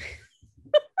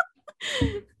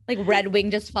 Like Red Wing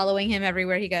just following him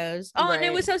everywhere he goes. Oh, right. And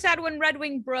it was so sad when Red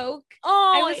Wing broke.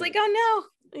 Oh, I was like, oh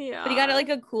no. Yeah. But he got like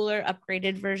a cooler,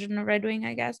 upgraded version of Red Wing,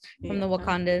 I guess, from the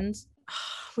Wakandans.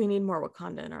 We need more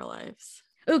Wakanda in our lives.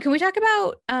 Oh, can we talk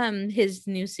about his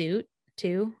new suit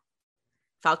too?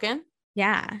 Falcon?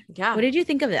 Yeah. Yeah. What did you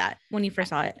think of that when you first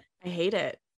saw it? I hate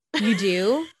it. You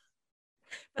do?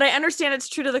 But I understand it's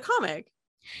true to the comic.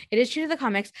 It is true to the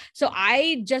comics. So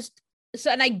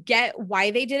and I get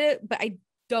why they did it, but I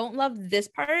don't love this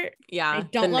part. Yeah. I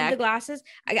don't love the glasses.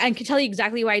 I can tell you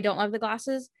exactly why I don't love the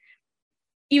glasses,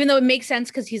 even though it makes sense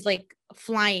because he's like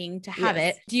flying to have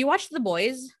it. Do you watch The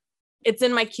Boys? It's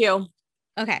in my queue.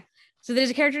 Okay. So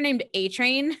there's a character named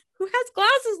A-Train who has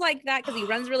glasses like that because he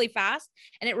runs really fast.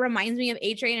 And it reminds me of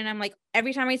A-Train. And I'm like,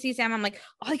 every time I see Sam, I'm like,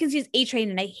 all I can see is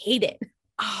A-Train and I hate it.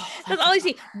 Oh, that's all I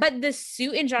see. But the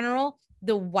suit in general,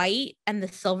 the white and the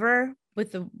silver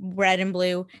with the red and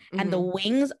blue and the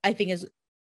wings, I think is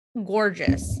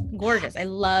gorgeous. I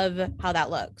love how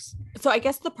that looks. So I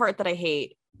guess the part that I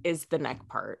hate is the neck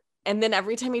part. And then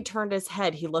every time he turned his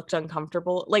head, he looked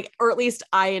uncomfortable. Like, or at least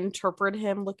I interpret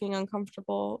him looking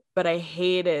uncomfortable. But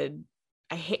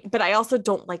but I also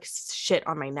don't like shit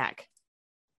on my neck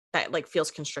that like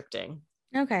feels constricting.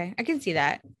 Okay, I can see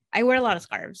that. I wear a lot of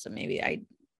scarves, so maybe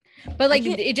but like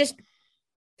it just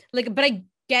like, but I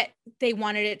get they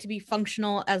wanted it to be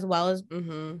functional as well as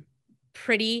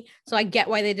pretty. So I get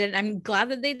why they did it. I'm glad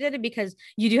that they did it, because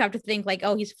you do have to think like,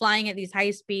 oh, he's flying at these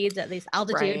high speeds at this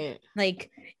altitude. Right.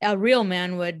 Like a real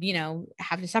man would, you know,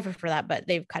 have to suffer for that, but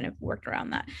they've kind of worked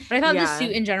around that. But I thought the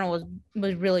suit in general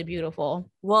was really beautiful.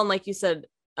 Well, and like you said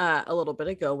a little bit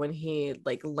ago, when he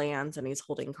like lands and he's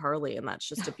holding Carly, and that's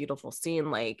just a beautiful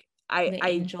scene. Like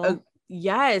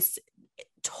yes,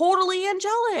 totally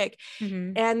angelic.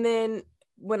 Mm-hmm. And then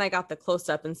when I got the close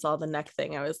up and saw the neck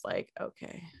thing, I was like,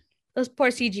 okay. Those poor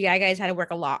CGI guys had to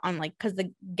work a lot on like, because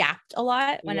the gapped a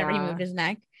lot whenever he moved his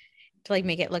neck to like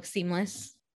make it look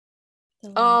seamless.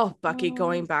 Oh, Bucky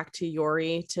going back to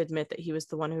Yori to admit that he was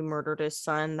the one who murdered his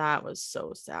son. That was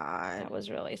so sad. That was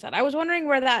really sad. I was wondering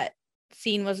where that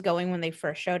scene was going when they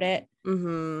first showed it.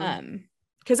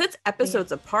 Because it's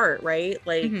episodes apart, right?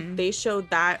 Like they showed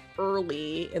that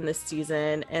early in the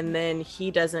season, and then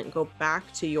he doesn't go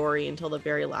back to Yori until the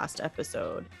very last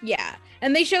episode. Yeah,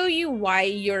 and they show you why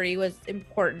Yori was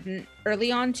important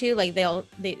early on too. Like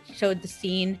they showed the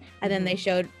scene, and then they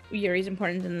showed Yuri's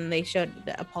importance, and then they showed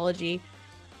the apology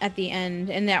at the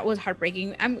end, and that was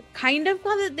heartbreaking. I'm kind of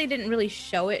glad that they didn't really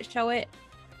show it,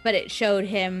 but it showed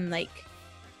him like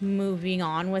moving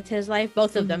on with his life,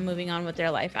 both of them moving on with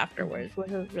their life afterwards, which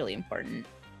was really important.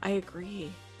 I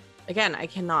agree. Again, I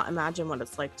cannot imagine what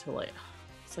it's like to like,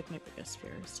 it's like my biggest fear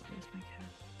is to lose my kid,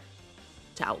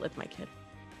 to outlive my kid,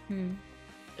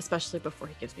 especially before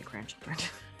he gives me grandchildren.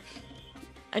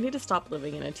 I need to stop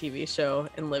living in a TV show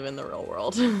and live in the real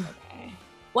world. Okay.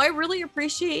 Well, I really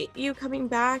appreciate you coming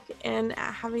back and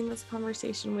having this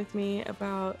conversation with me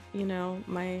about, you know,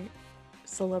 my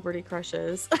celebrity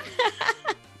crushes.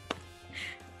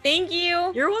 Thank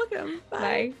you. You're welcome.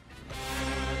 Bye.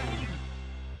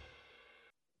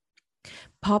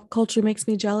 Pop Culture Makes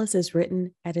Me Jealous is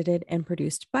written, edited, and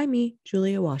produced by me,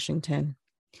 Julia Washington.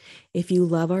 If you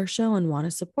love our show and want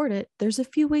to support it, there's a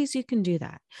few ways you can do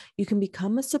that. You can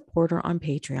become a supporter on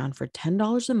Patreon for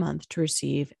 $10 a month to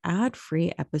receive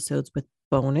ad-free episodes with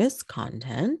bonus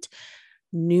content.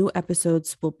 New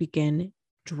episodes will begin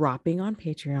dropping on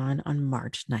Patreon on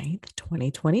March 9th,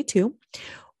 2022.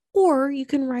 Or you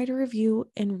can write a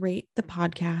review and rate the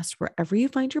podcast wherever you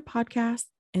find your podcast.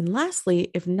 And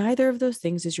lastly, if neither of those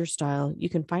things is your style, you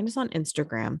can find us on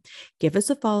Instagram, give us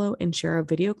a follow, and share our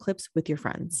video clips with your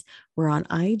friends. We're on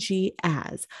IG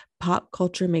as Pop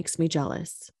Culture Makes Me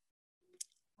Jealous.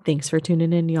 Thanks for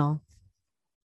tuning in, y'all.